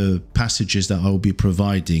the passages that I will be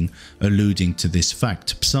providing, alluding to this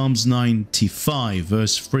fact. Psalms 95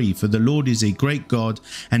 verse 3, for the Lord is a great God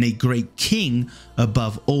and a great king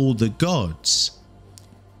above all the gods.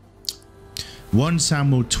 1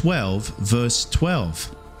 Samuel 12 verse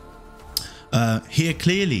 12. Here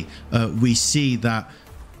clearly we see that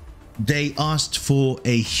they asked for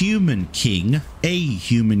a human king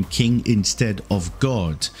instead of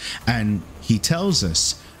God. And he tells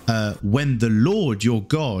us, when the Lord your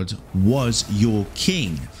God was your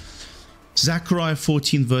king. Zechariah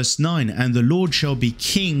 14 verse 9, and the Lord shall be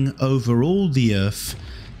king over all the earth.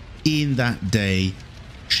 In that day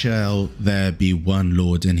shall there be one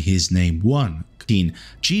Lord and his name one.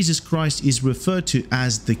 Jesus Christ is referred to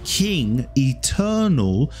as the King,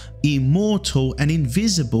 eternal, immortal, and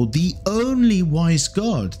invisible, the only wise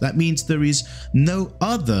God. That means there is no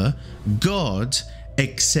other God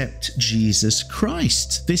except Jesus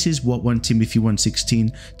Christ. This is what 1 Timothy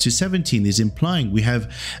 1:16 to 17 is implying. We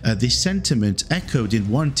have this sentiment echoed in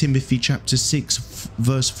 1 Timothy chapter 6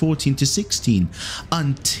 verse 14 to 16.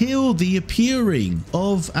 Until the appearing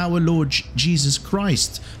of our Lord Jesus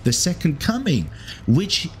Christ, the second coming,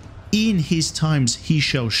 which in his times he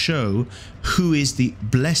shall show, who is the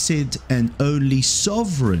blessed and only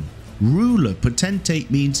sovereign ruler. Potentate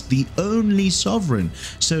means the only sovereign.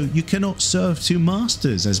 So you cannot serve two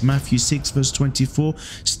masters, as Matthew 6 verse 24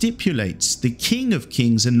 stipulates, the King of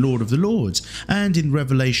kings and Lord of the lords. And in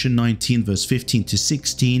Revelation 19 verse 15 to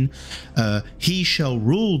 16, he shall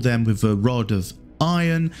rule them with a rod of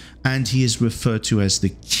iron, and he is referred to as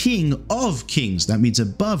the King of kings. That means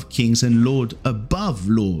above kings and Lord above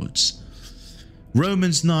lords.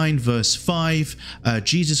 Romans 9 verse 5,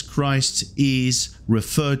 Jesus Christ is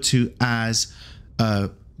referred to as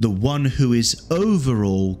the one who is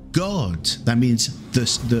overall God. That means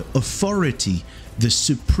the authority, the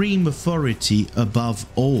supreme authority above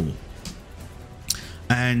all.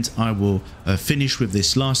 And I will finish with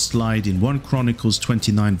this last slide in 1 Chronicles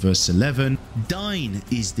 29 verse 11. Thine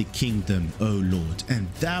is the kingdom, O Lord,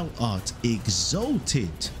 and thou art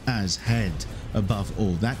exalted as head above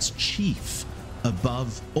all. That's chief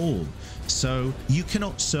above all. So you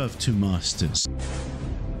cannot serve two masters.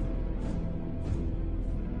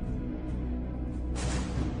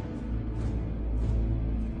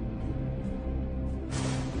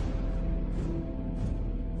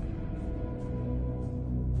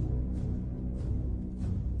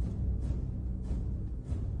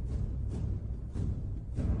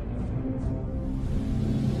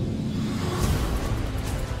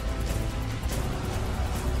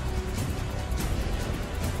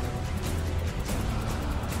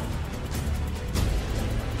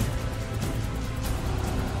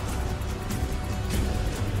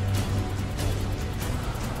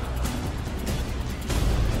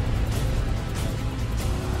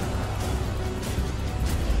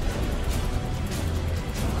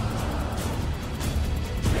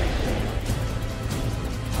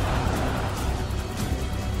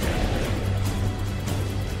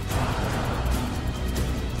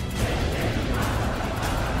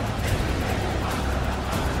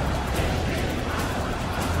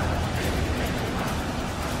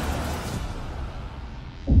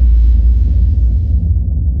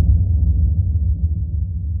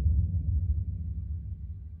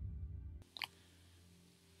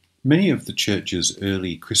 Many of the Church's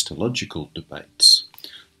early Christological debates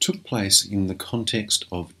took place in the context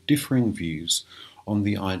of differing views on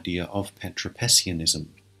the idea of patripassianism,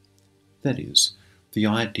 that is, the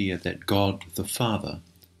idea that God the Father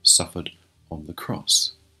suffered on the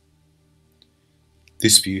cross.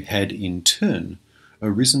 This view had in turn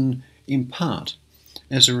arisen in part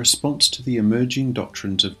as a response to the emerging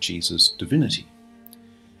doctrines of Jesus' divinity,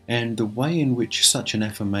 and the way in which such an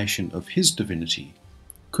affirmation of his divinity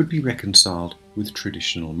could be reconciled with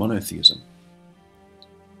traditional monotheism.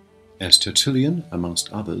 As Tertullian, amongst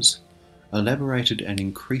others, elaborated an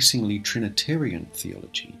increasingly Trinitarian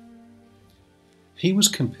theology, he was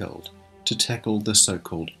compelled to tackle the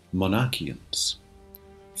so-called Monarchians,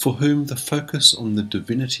 for whom the focus on the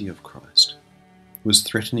divinity of Christ was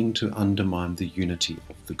threatening to undermine the unity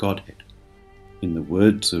of the Godhead. In the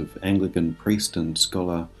words of Anglican priest and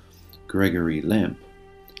scholar Gregory Lamp,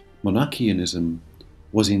 Monarchianism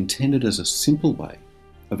was intended as a simple way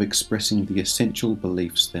of expressing the essential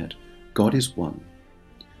beliefs that God is one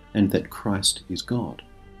and that Christ is God,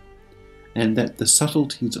 and that the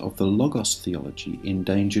subtleties of the Logos theology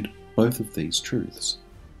endangered both of these truths.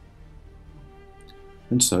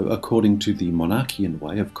 And so, according to the Monarchian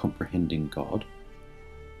way of comprehending God,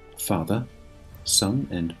 Father, Son,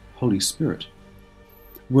 and Holy Spirit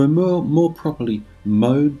were more properly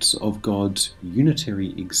modes of God's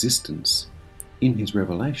unitary existence in his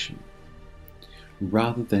revelation,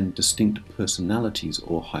 rather than distinct personalities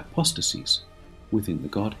or hypostases within the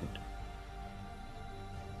Godhead.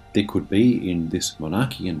 There could be, in this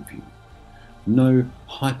Monarchian view, no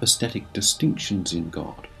hypostatic distinctions in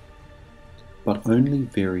God, but only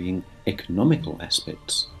varying economical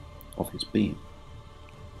aspects of his being.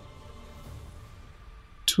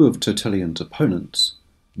 Two of Tertullian's opponents,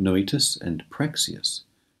 Noetus and Praxius,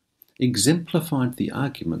 exemplified the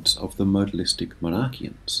arguments of the modalistic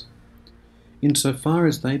Monarchians, insofar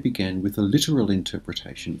as they began with a literal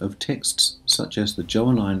interpretation of texts such as the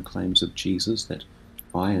Johannine claims of Jesus that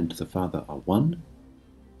I and the Father are one,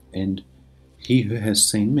 and he who has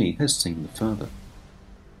seen me has seen the Father.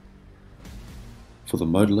 For the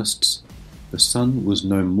modalists, the Son was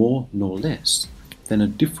no more nor less than a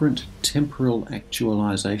different temporal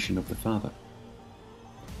actualization of the Father.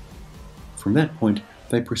 From that point,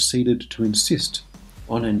 they proceeded to insist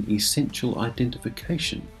on an essential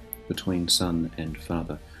identification between Son and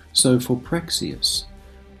Father. So for Praxius,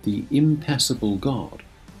 the impassible God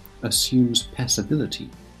assumes passibility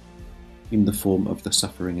in the form of the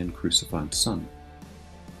suffering and crucified Son.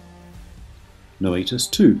 Noetus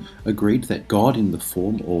too agreed that God in the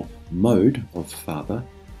form or mode of Father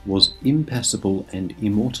was impassible and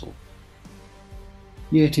immortal.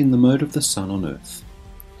 Yet in the mode of the Son on earth,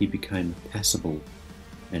 he became passible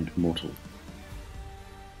and mortal.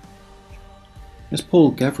 As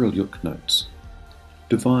Paul Gavrilyuk notes,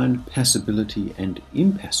 divine passibility and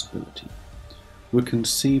impassibility were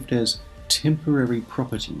conceived as temporary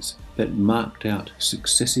properties that marked out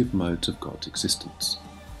successive modes of God's existence.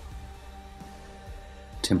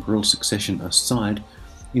 Temporal succession aside,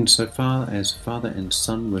 insofar as Father and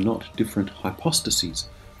Son were not different hypostases,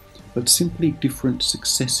 but simply different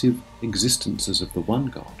successive existences of the one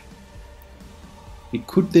God, it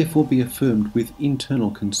could therefore be affirmed with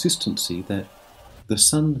internal consistency that the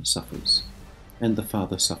Son suffers and the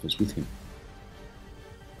Father suffers with him.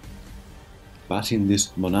 But in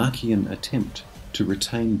this Monarchian attempt to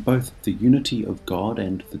retain both the unity of God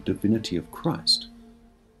and the divinity of Christ,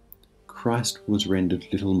 Christ was rendered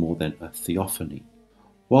little more than a theophany,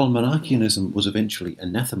 while Monarchianism was eventually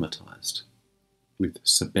anathematized, with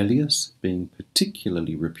Sabellius being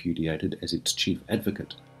particularly repudiated as its chief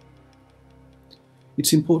advocate.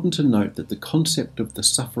 It's important to note that the concept of the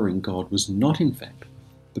suffering God was not, in fact,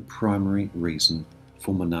 the primary reason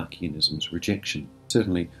for Monarchianism's rejection.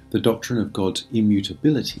 Certainly, the doctrine of God's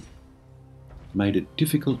immutability made it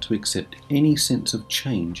difficult to accept any sense of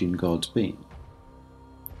change in God's being,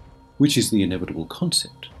 which is the inevitable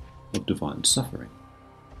concept of divine suffering.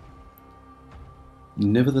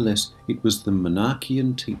 Nevertheless, it was the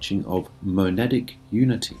Monarchian teaching of monadic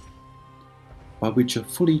unity, by which a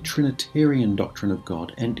fully Trinitarian doctrine of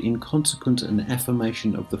God and in consequence an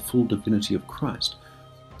affirmation of the full divinity of Christ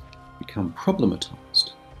become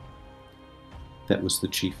problematized. That was the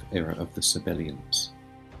chief error of the Sabellians.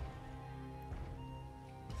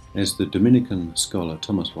 As the Dominican scholar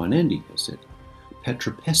Thomas Weinandy has said,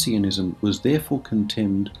 Patripassianism was therefore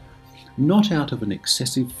contemned not out of an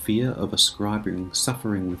excessive fear of ascribing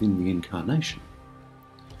suffering within the Incarnation,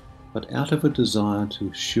 but out of a desire to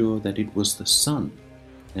assure that it was the Son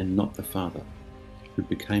and not the Father who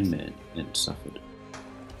became man and suffered.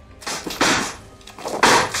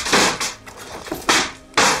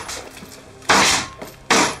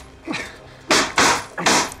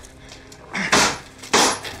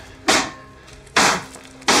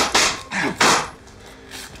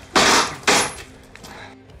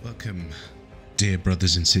 Welcome, dear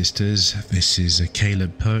brothers and sisters. This is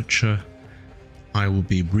Caleb Percher. I will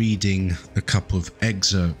be reading a couple of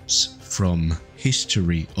excerpts from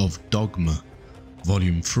History of Dogma,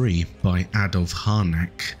 Volume 3 by Adolf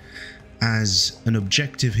Harnack. As an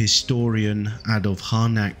objective historian, Adolf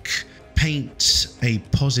Harnack paints a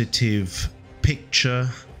positive picture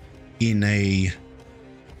in a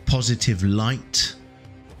positive light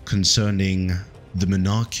concerning the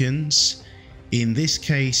Monarchians. In this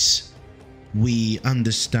case, we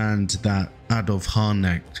understand that Adolf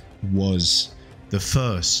Harnack was the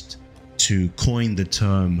first to coin the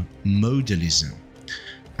term modalism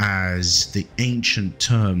as the ancient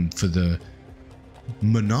term for the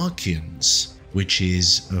Monarchians, which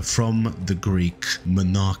is from the Greek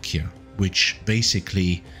monarchia, which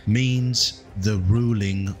basically means the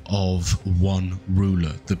ruling of one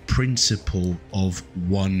ruler, the principle of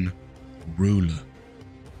one ruler.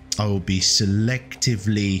 I will be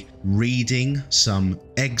selectively reading some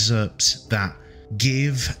excerpts that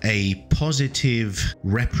give a positive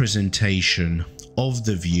representation of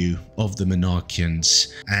the view of the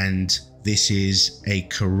Monarchians, and this is a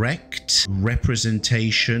correct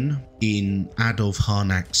representation in Adolf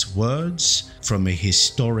Harnack's words from a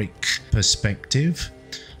historic perspective,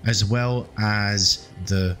 as well as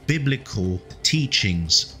the biblical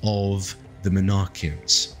teachings of the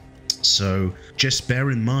Monarchians. So just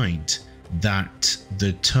bear in mind that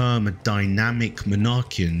the term dynamic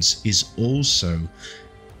Monarchians is also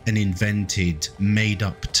an invented,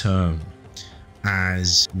 made-up term,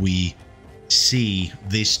 as we see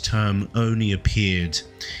this term only appeared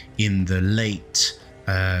in the late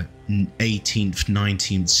 18th,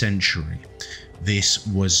 19th century. This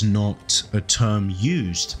was not a term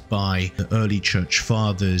used by the early church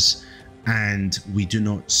fathers, and we do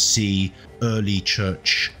not see early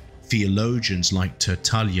church theologians like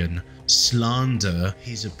Tertullian slander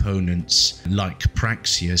his opponents like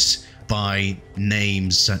Praxius by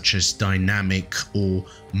names such as dynamic or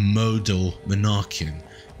modal monarchian.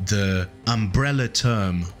 The umbrella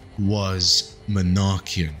term was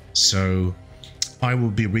monarchian. So I will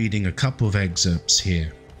be reading a couple of excerpts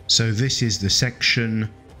here. So this is the section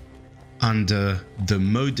under the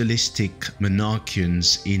modalistic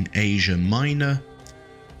monarchians in Asia Minor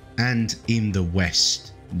and in the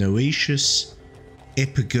West: Noetius,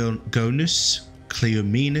 Epigonus,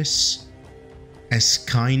 Cleomenes,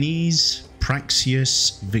 Aeschines,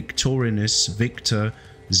 Praxius, Victorinus, Victor,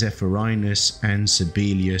 Zephyrinus, and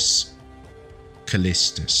Sabellius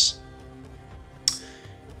Callistus.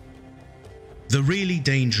 The really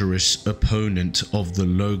dangerous opponent of the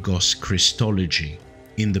Logos Christology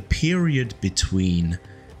in the period between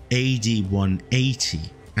AD 180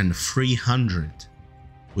 and 300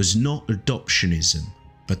 was not adoptionism,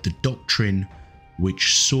 but the doctrine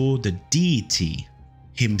which saw the deity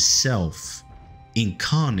himself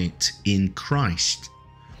incarnate in Christ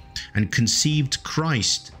and conceived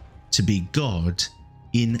Christ to be God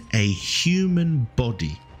in a human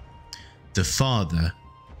body, the Father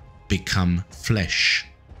become flesh.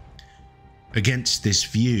 Against this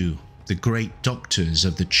view, the great doctors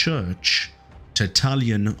of the Church,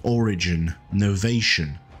 Tertullian, Origen,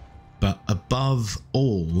 Novatian, but above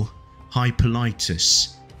all,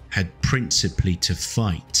 Hyppolytus, had principally to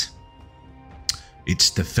fight. Its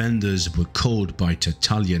defenders were called by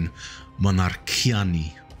Tertullian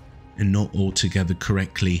Monarchiani, and not altogether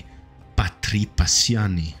correctly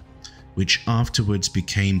Patripassiani, which afterwards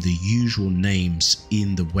became the usual names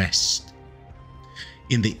in the West.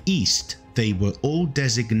 In the East, they were all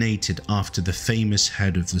designated after the famous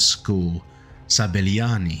head of the school,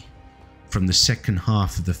 Sabelliani, from the second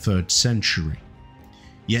half of the 3rd century.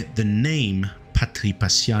 Yet the name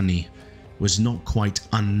Patripassiani was not quite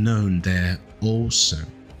unknown there also.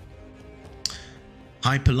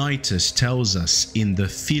 Hyppolytus tells us in the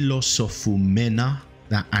Philosophumena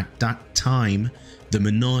that at that time the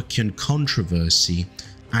monarchian controversy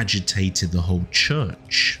agitated the whole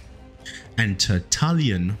church, and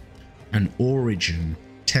Tertullian and Origen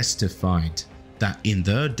testified that in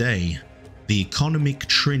their day the economic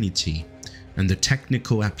trinity and the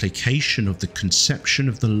technical application of the conception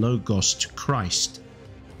of the Logos to Christ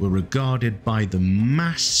were regarded by the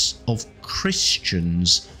mass of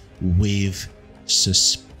Christians with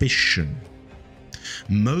suspicion.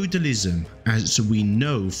 Modalism, as we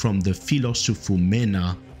know from the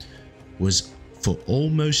Philosophumena, was for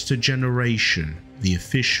almost a generation the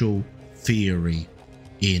official theory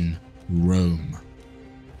in Rome.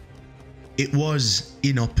 It was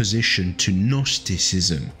in opposition to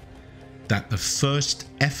Gnosticism that the first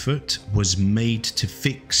effort was made to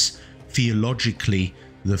fix theologically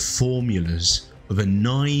the formulas of a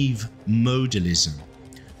naive modalism,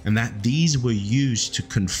 and that these were used to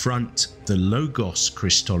confront the Logos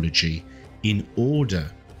Christology in order,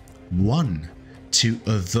 1, to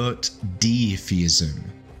avert deism.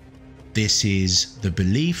 This is the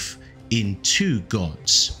belief in 2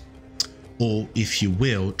 gods, or if you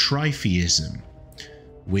will, tritheism,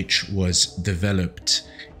 which was developed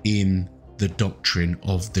in the doctrine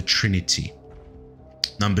of the Trinity.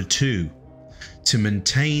 Number 2, to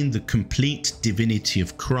maintain the complete divinity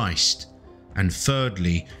of Christ. And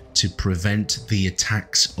thirdly, to prevent the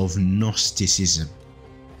attacks of Gnosticism.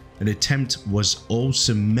 An attempt was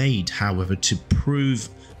also made, however, to prove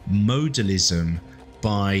modalism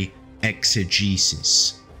by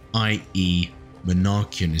exegesis, i.e.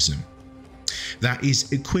 Monarchianism. That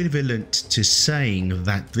is equivalent to saying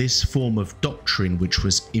that this form of doctrine, which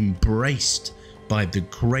was embraced by the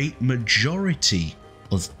great majority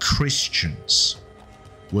of Christians,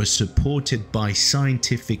 was supported by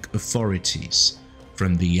scientific authorities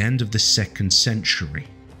from the end of the 2nd century.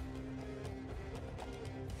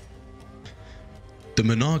 The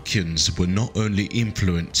Monarchians were not only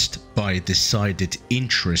influenced by a decided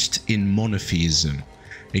interest in monotheism,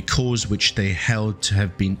 a cause which they held to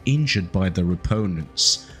have been injured by their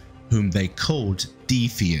opponents, whom they called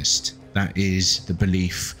detheist, that is, the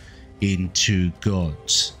belief in 2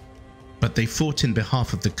 gods. But they fought in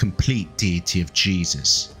behalf of the complete deity of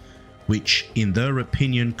Jesus, which in their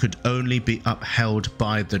opinion could only be upheld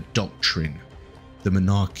by the doctrine, the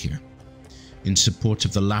Monarchia. In support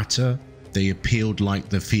of the latter, they appealed like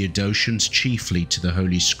the Theologians chiefly to the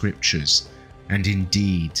Holy Scriptures, and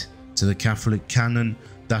indeed to the Catholic canon.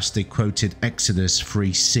 Thus they quoted Exodus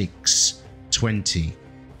 3:6, 20,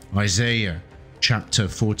 Isaiah chapter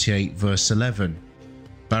 48 verse 11,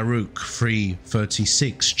 Baruch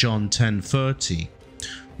 3:36, John 10:30,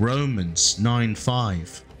 Romans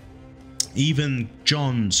 9:5. Even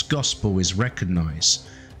John's Gospel is recognized,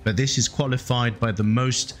 but this is qualified by the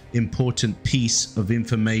most important piece of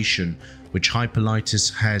information which Hyppolytus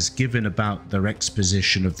has given about their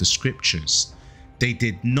exposition of the Scriptures. They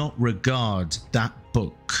did not regard that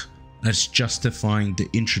book as justifying the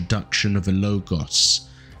introduction of a Logos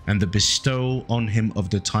and the bestowal on him of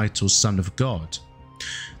the title Son of God.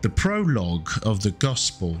 The prologue of the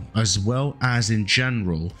Gospel, as well as in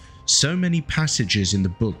general so many passages in the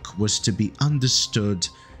book, was to be understood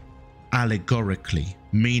allegorically,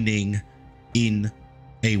 meaning in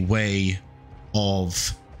a way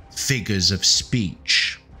of figures of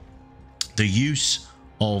speech. The use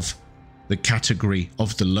of the category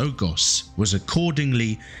of the Logos was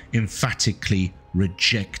accordingly emphatically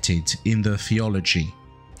rejected in their theology.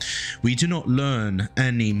 We do not learn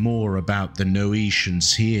any more about the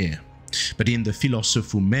Noetians here, but in the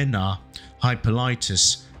Philosophumena,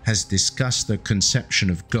 Hyppolytus has discussed the conception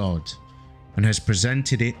of God and has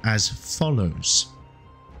presented it as follows.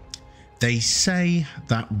 They say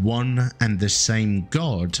that one and the same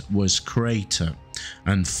God was creator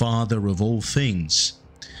and father of all things,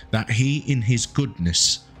 that he in his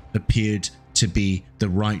goodness appeared to be the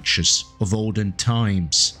righteous of olden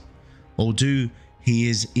times, although he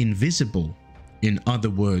is invisible. In other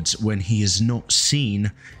words, when he is not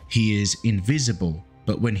seen, he is invisible,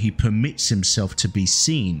 but when he permits himself to be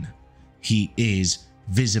seen, he is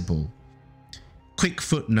visible. Quick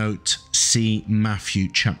footnote, see Matthew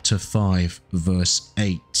chapter 5 verse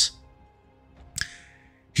 8.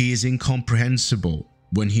 He is incomprehensible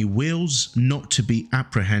when he wills not to be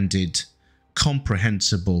apprehended,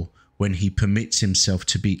 comprehensible when he permits himself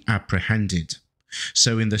to be apprehended.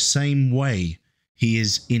 So in the same way, he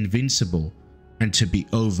is invincible and to be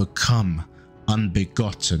overcome,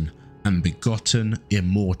 unbegotten, and begotten,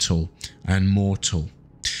 immortal, and mortal.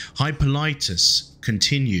 Hyppolytus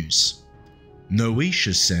continues.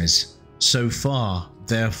 Noetius says, so far,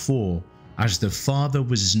 therefore, as the Father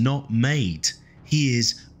was not made, he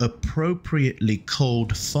is appropriately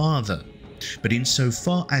called Father, but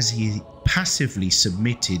insofar as he passively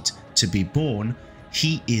submitted to be born,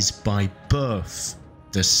 he is by birth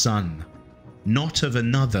the Son, not of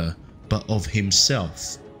another, but of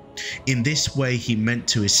himself. In this way he meant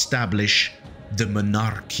to establish the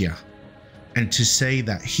monarchia, and to say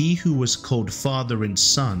that he who was called Father and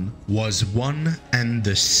Son was one and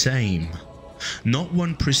the same, not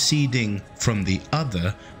one proceeding from the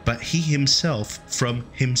other, but he himself from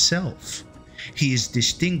himself. He is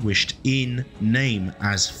distinguished in name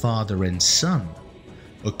as Father and Son,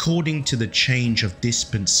 according to the change of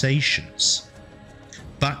dispensations.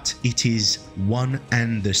 But it is one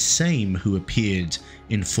and the same who appeared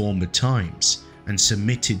in former times, and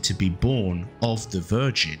submitted to be born of the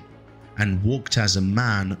Virgin, and walked as a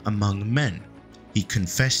man among men. He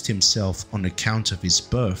confessed himself on account of his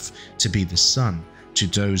birth to be the Son to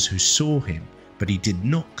those who saw him, but he did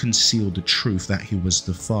not conceal the truth that he was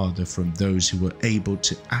the Father from those who were able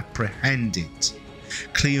to apprehend it.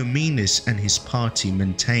 Cleomenes and his party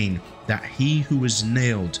maintain that he who was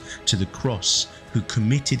nailed to the cross, who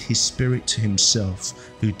committed his spirit to himself,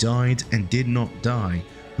 who died and did not die,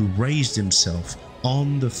 who raised himself,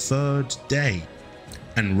 on the third day,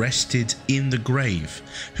 and rested in the grave,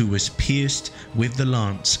 who was pierced with the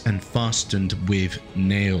lance and fastened with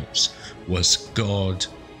nails, was God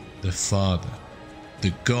the Father,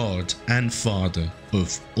 the God and Father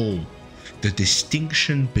of all. The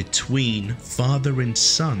distinction between Father and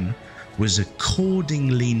Son was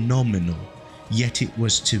accordingly nominal, yet it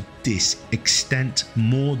was to this extent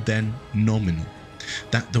more than nominal,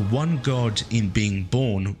 that the one God in being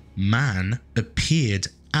born man appeared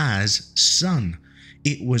as Son.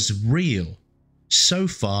 It was real, so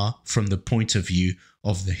far from the point of view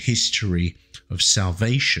of the history of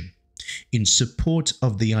salvation. In support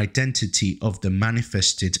of the identity of the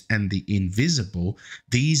manifested and the invisible,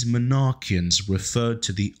 these monarchians referred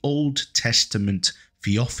to the Old Testament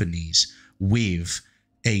theophanies with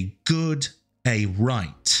a good, a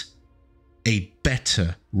right, a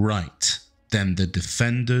better right than the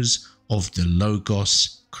defenders of the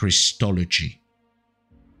Logos Christology.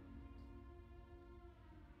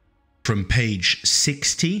 From page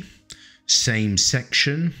 60, same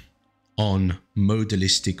section on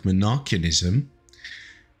modalistic monarchianism,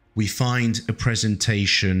 we find a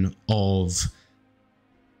presentation of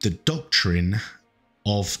the doctrine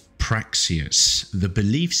of Praxeas, the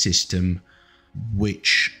belief system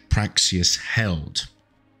which Praxeas held.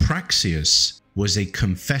 Praxeas was a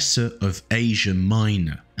confessor of Asia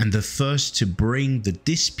Minor and the first to bring the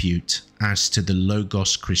dispute as to the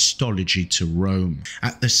Logos Christology to Rome.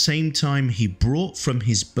 At the same time, he brought from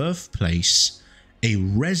his birthplace a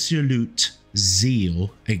resolute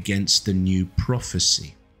zeal against the new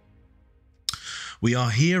prophecy. We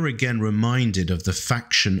are here again reminded of the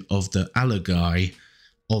faction of the Alagi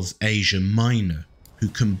of Asia Minor, who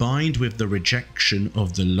combined with the rejection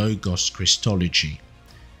of the Logos Christology,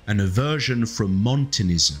 an aversion from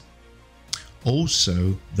Montanism.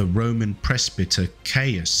 Also, the Roman presbyter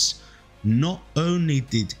Caius, not only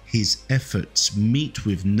did his efforts meet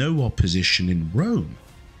with no opposition in Rome,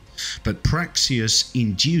 but Praxeas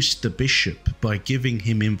induced the bishop by giving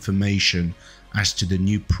him information as to the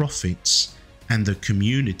new prophets and the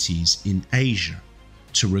communities in Asia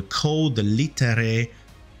to recall the literae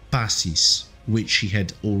passis which he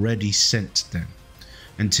had already sent them,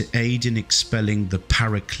 and to aid in expelling the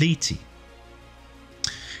Paracleti.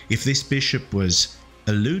 If this bishop was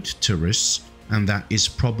Eleuterus, and that is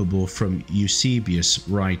probable from Eusebius'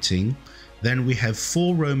 writing, then we have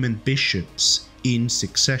 4 Roman bishops in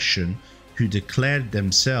succession who declared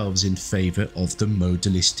themselves in favor of the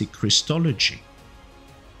modalistic Christology.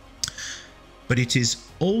 But it is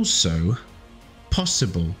also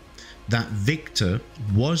possible that Victor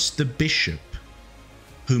was the bishop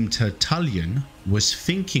whom Tertullian was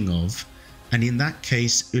thinking of, and in that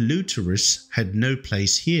case Eleuterus had no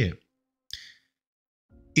place here.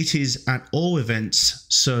 It is at all events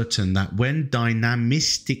certain that when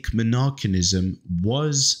dynamistic monarchianism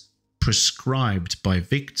was prescribed by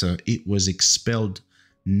Victor, it was expelled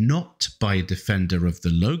not by a defender of the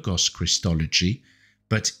Logos Christology,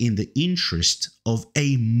 but in the interest of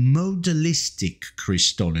a modalistic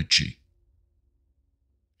Christology.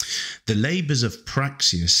 The labours of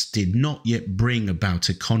Praxeas did not yet bring about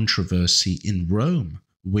a controversy in Rome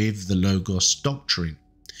with the Logos doctrine.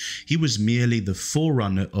 He was merely the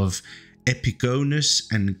forerunner of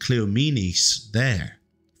Epigonus and Cleomenes there.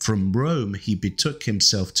 From Rome he betook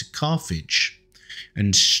himself to Carthage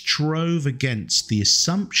and strove against the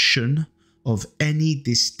assumption of any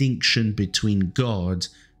distinction between God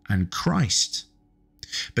and Christ.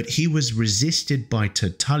 But he was resisted by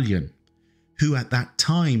Tertullian, who at that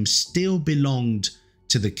time still belonged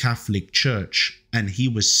to the Catholic Church, and he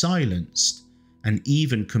was silenced and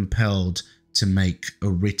even compelled to make a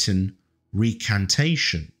written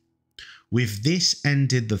recantation. With this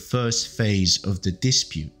ended the first phase of the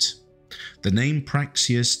dispute. The name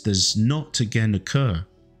Praxeas does not again occur,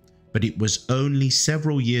 but it was only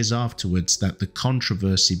several years afterwards that the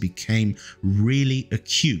controversy became really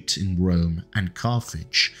acute in Rome and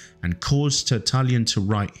Carthage and caused Tertullian to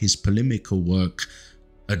write his polemical work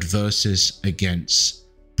Adversus against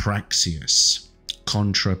Praxeas,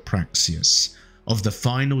 Contra Praxeas. Of the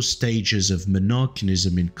final stages of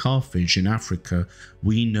monarchianism in Carthage in Africa,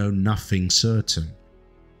 we know nothing certain.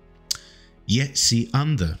 Yet see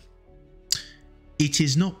under. It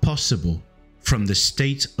is not possible from the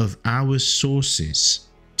state of our sources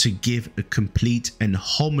to give a complete and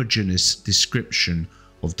homogeneous description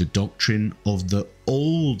of the doctrine of the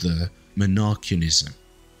older monarchianism.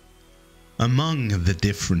 Among the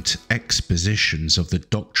different expositions of the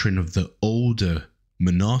doctrine of the older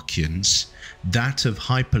Monarchians, that of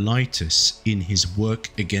Hyppolytus in his work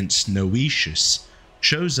against Noetius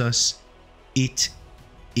shows us it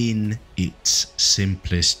in its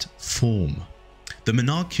simplest form. The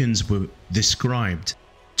Monarchians were described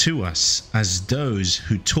to us as those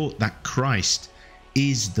who taught that Christ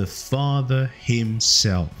is the Father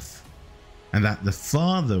himself, and that the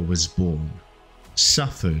Father was born,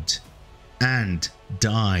 suffered, and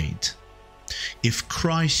died. If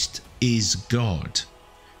Christ is God,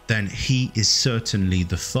 then he is certainly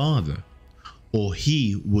the Father, or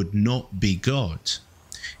he would not be God.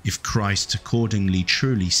 If Christ accordingly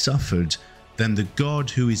truly suffered, then the God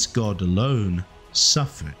who is God alone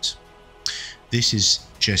suffered. This is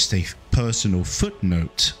just a personal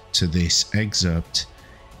footnote to this excerpt,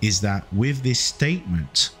 is that with this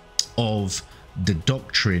statement of the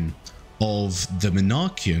doctrine of the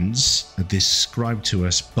Monarchians described to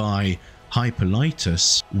us by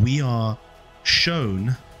Hyppolytus, we are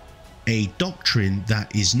shown a doctrine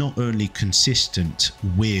that is not only consistent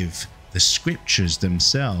with the scriptures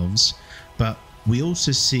themselves, but we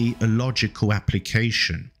also see a logical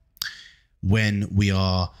application. When we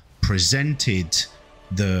are presented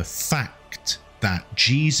the fact that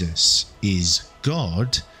Jesus is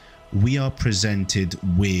God, we are presented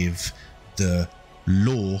with the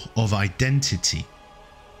law of identity.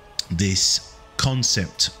 This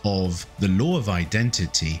concept of the law of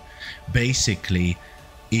identity basically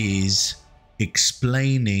is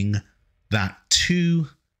explaining that two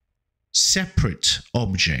separate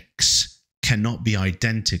objects cannot be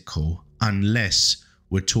identical unless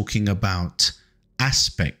we're talking about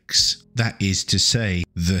aspects. That is to say,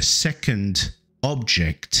 the second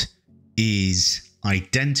object is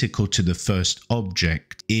identical to the first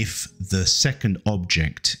object if the second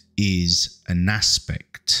object is an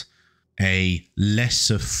aspect, a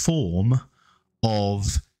lesser form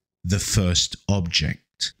of the first object.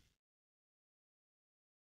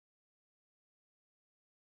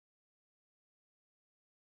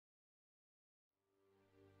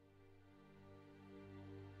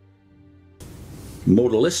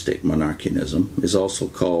 Modalistic monarchianism is also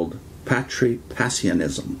called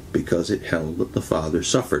patripassianism because it held that the Father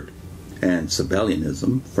suffered, and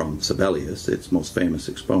Sabellianism from Sabellius, its most famous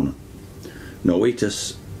exponent.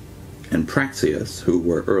 Noetus and Praxeas, who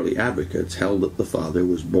were early advocates, held that the Father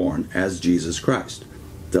was born as Jesus Christ,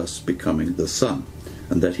 thus becoming the Son,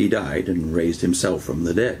 and that he died and raised himself from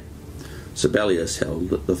the dead. Sabellius held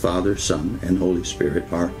that the Father, Son, and Holy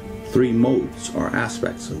Spirit are three modes or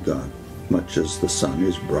aspects of God, much as the sun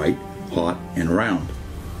is bright, hot, and round.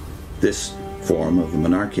 This form of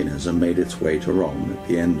monarchianism made its way to Rome at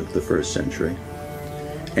the end of the 1st century,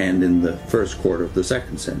 and in the first quarter of the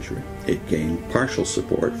 2nd century. It gained partial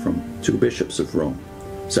support from two bishops of Rome,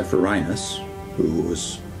 Zephyrinus, who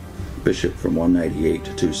was bishop from 198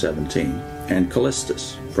 to 217, and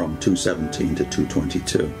Callistus from 217 to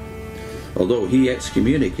 222. Although he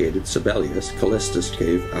excommunicated Sabellius, Callistus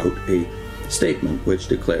gave out a statement which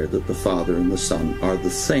declared that the Father and the Son are the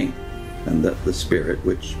same, and that the Spirit,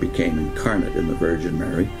 which became incarnate in the Virgin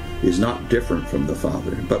Mary, is not different from the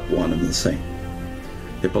Father, but one and the same.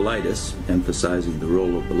 Hyppolytus, emphasizing the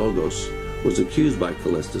role of the Logos, was accused by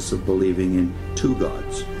Callistus of believing in two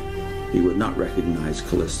gods. He would not recognize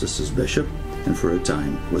Callistus as bishop, and for a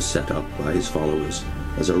time was set up by his followers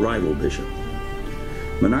as a rival bishop.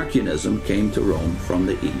 Monarchianism came to Rome from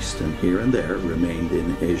the east, and here and there remained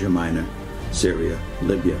in Asia Minor, Syria,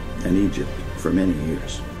 Libya, and Egypt for many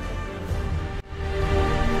years.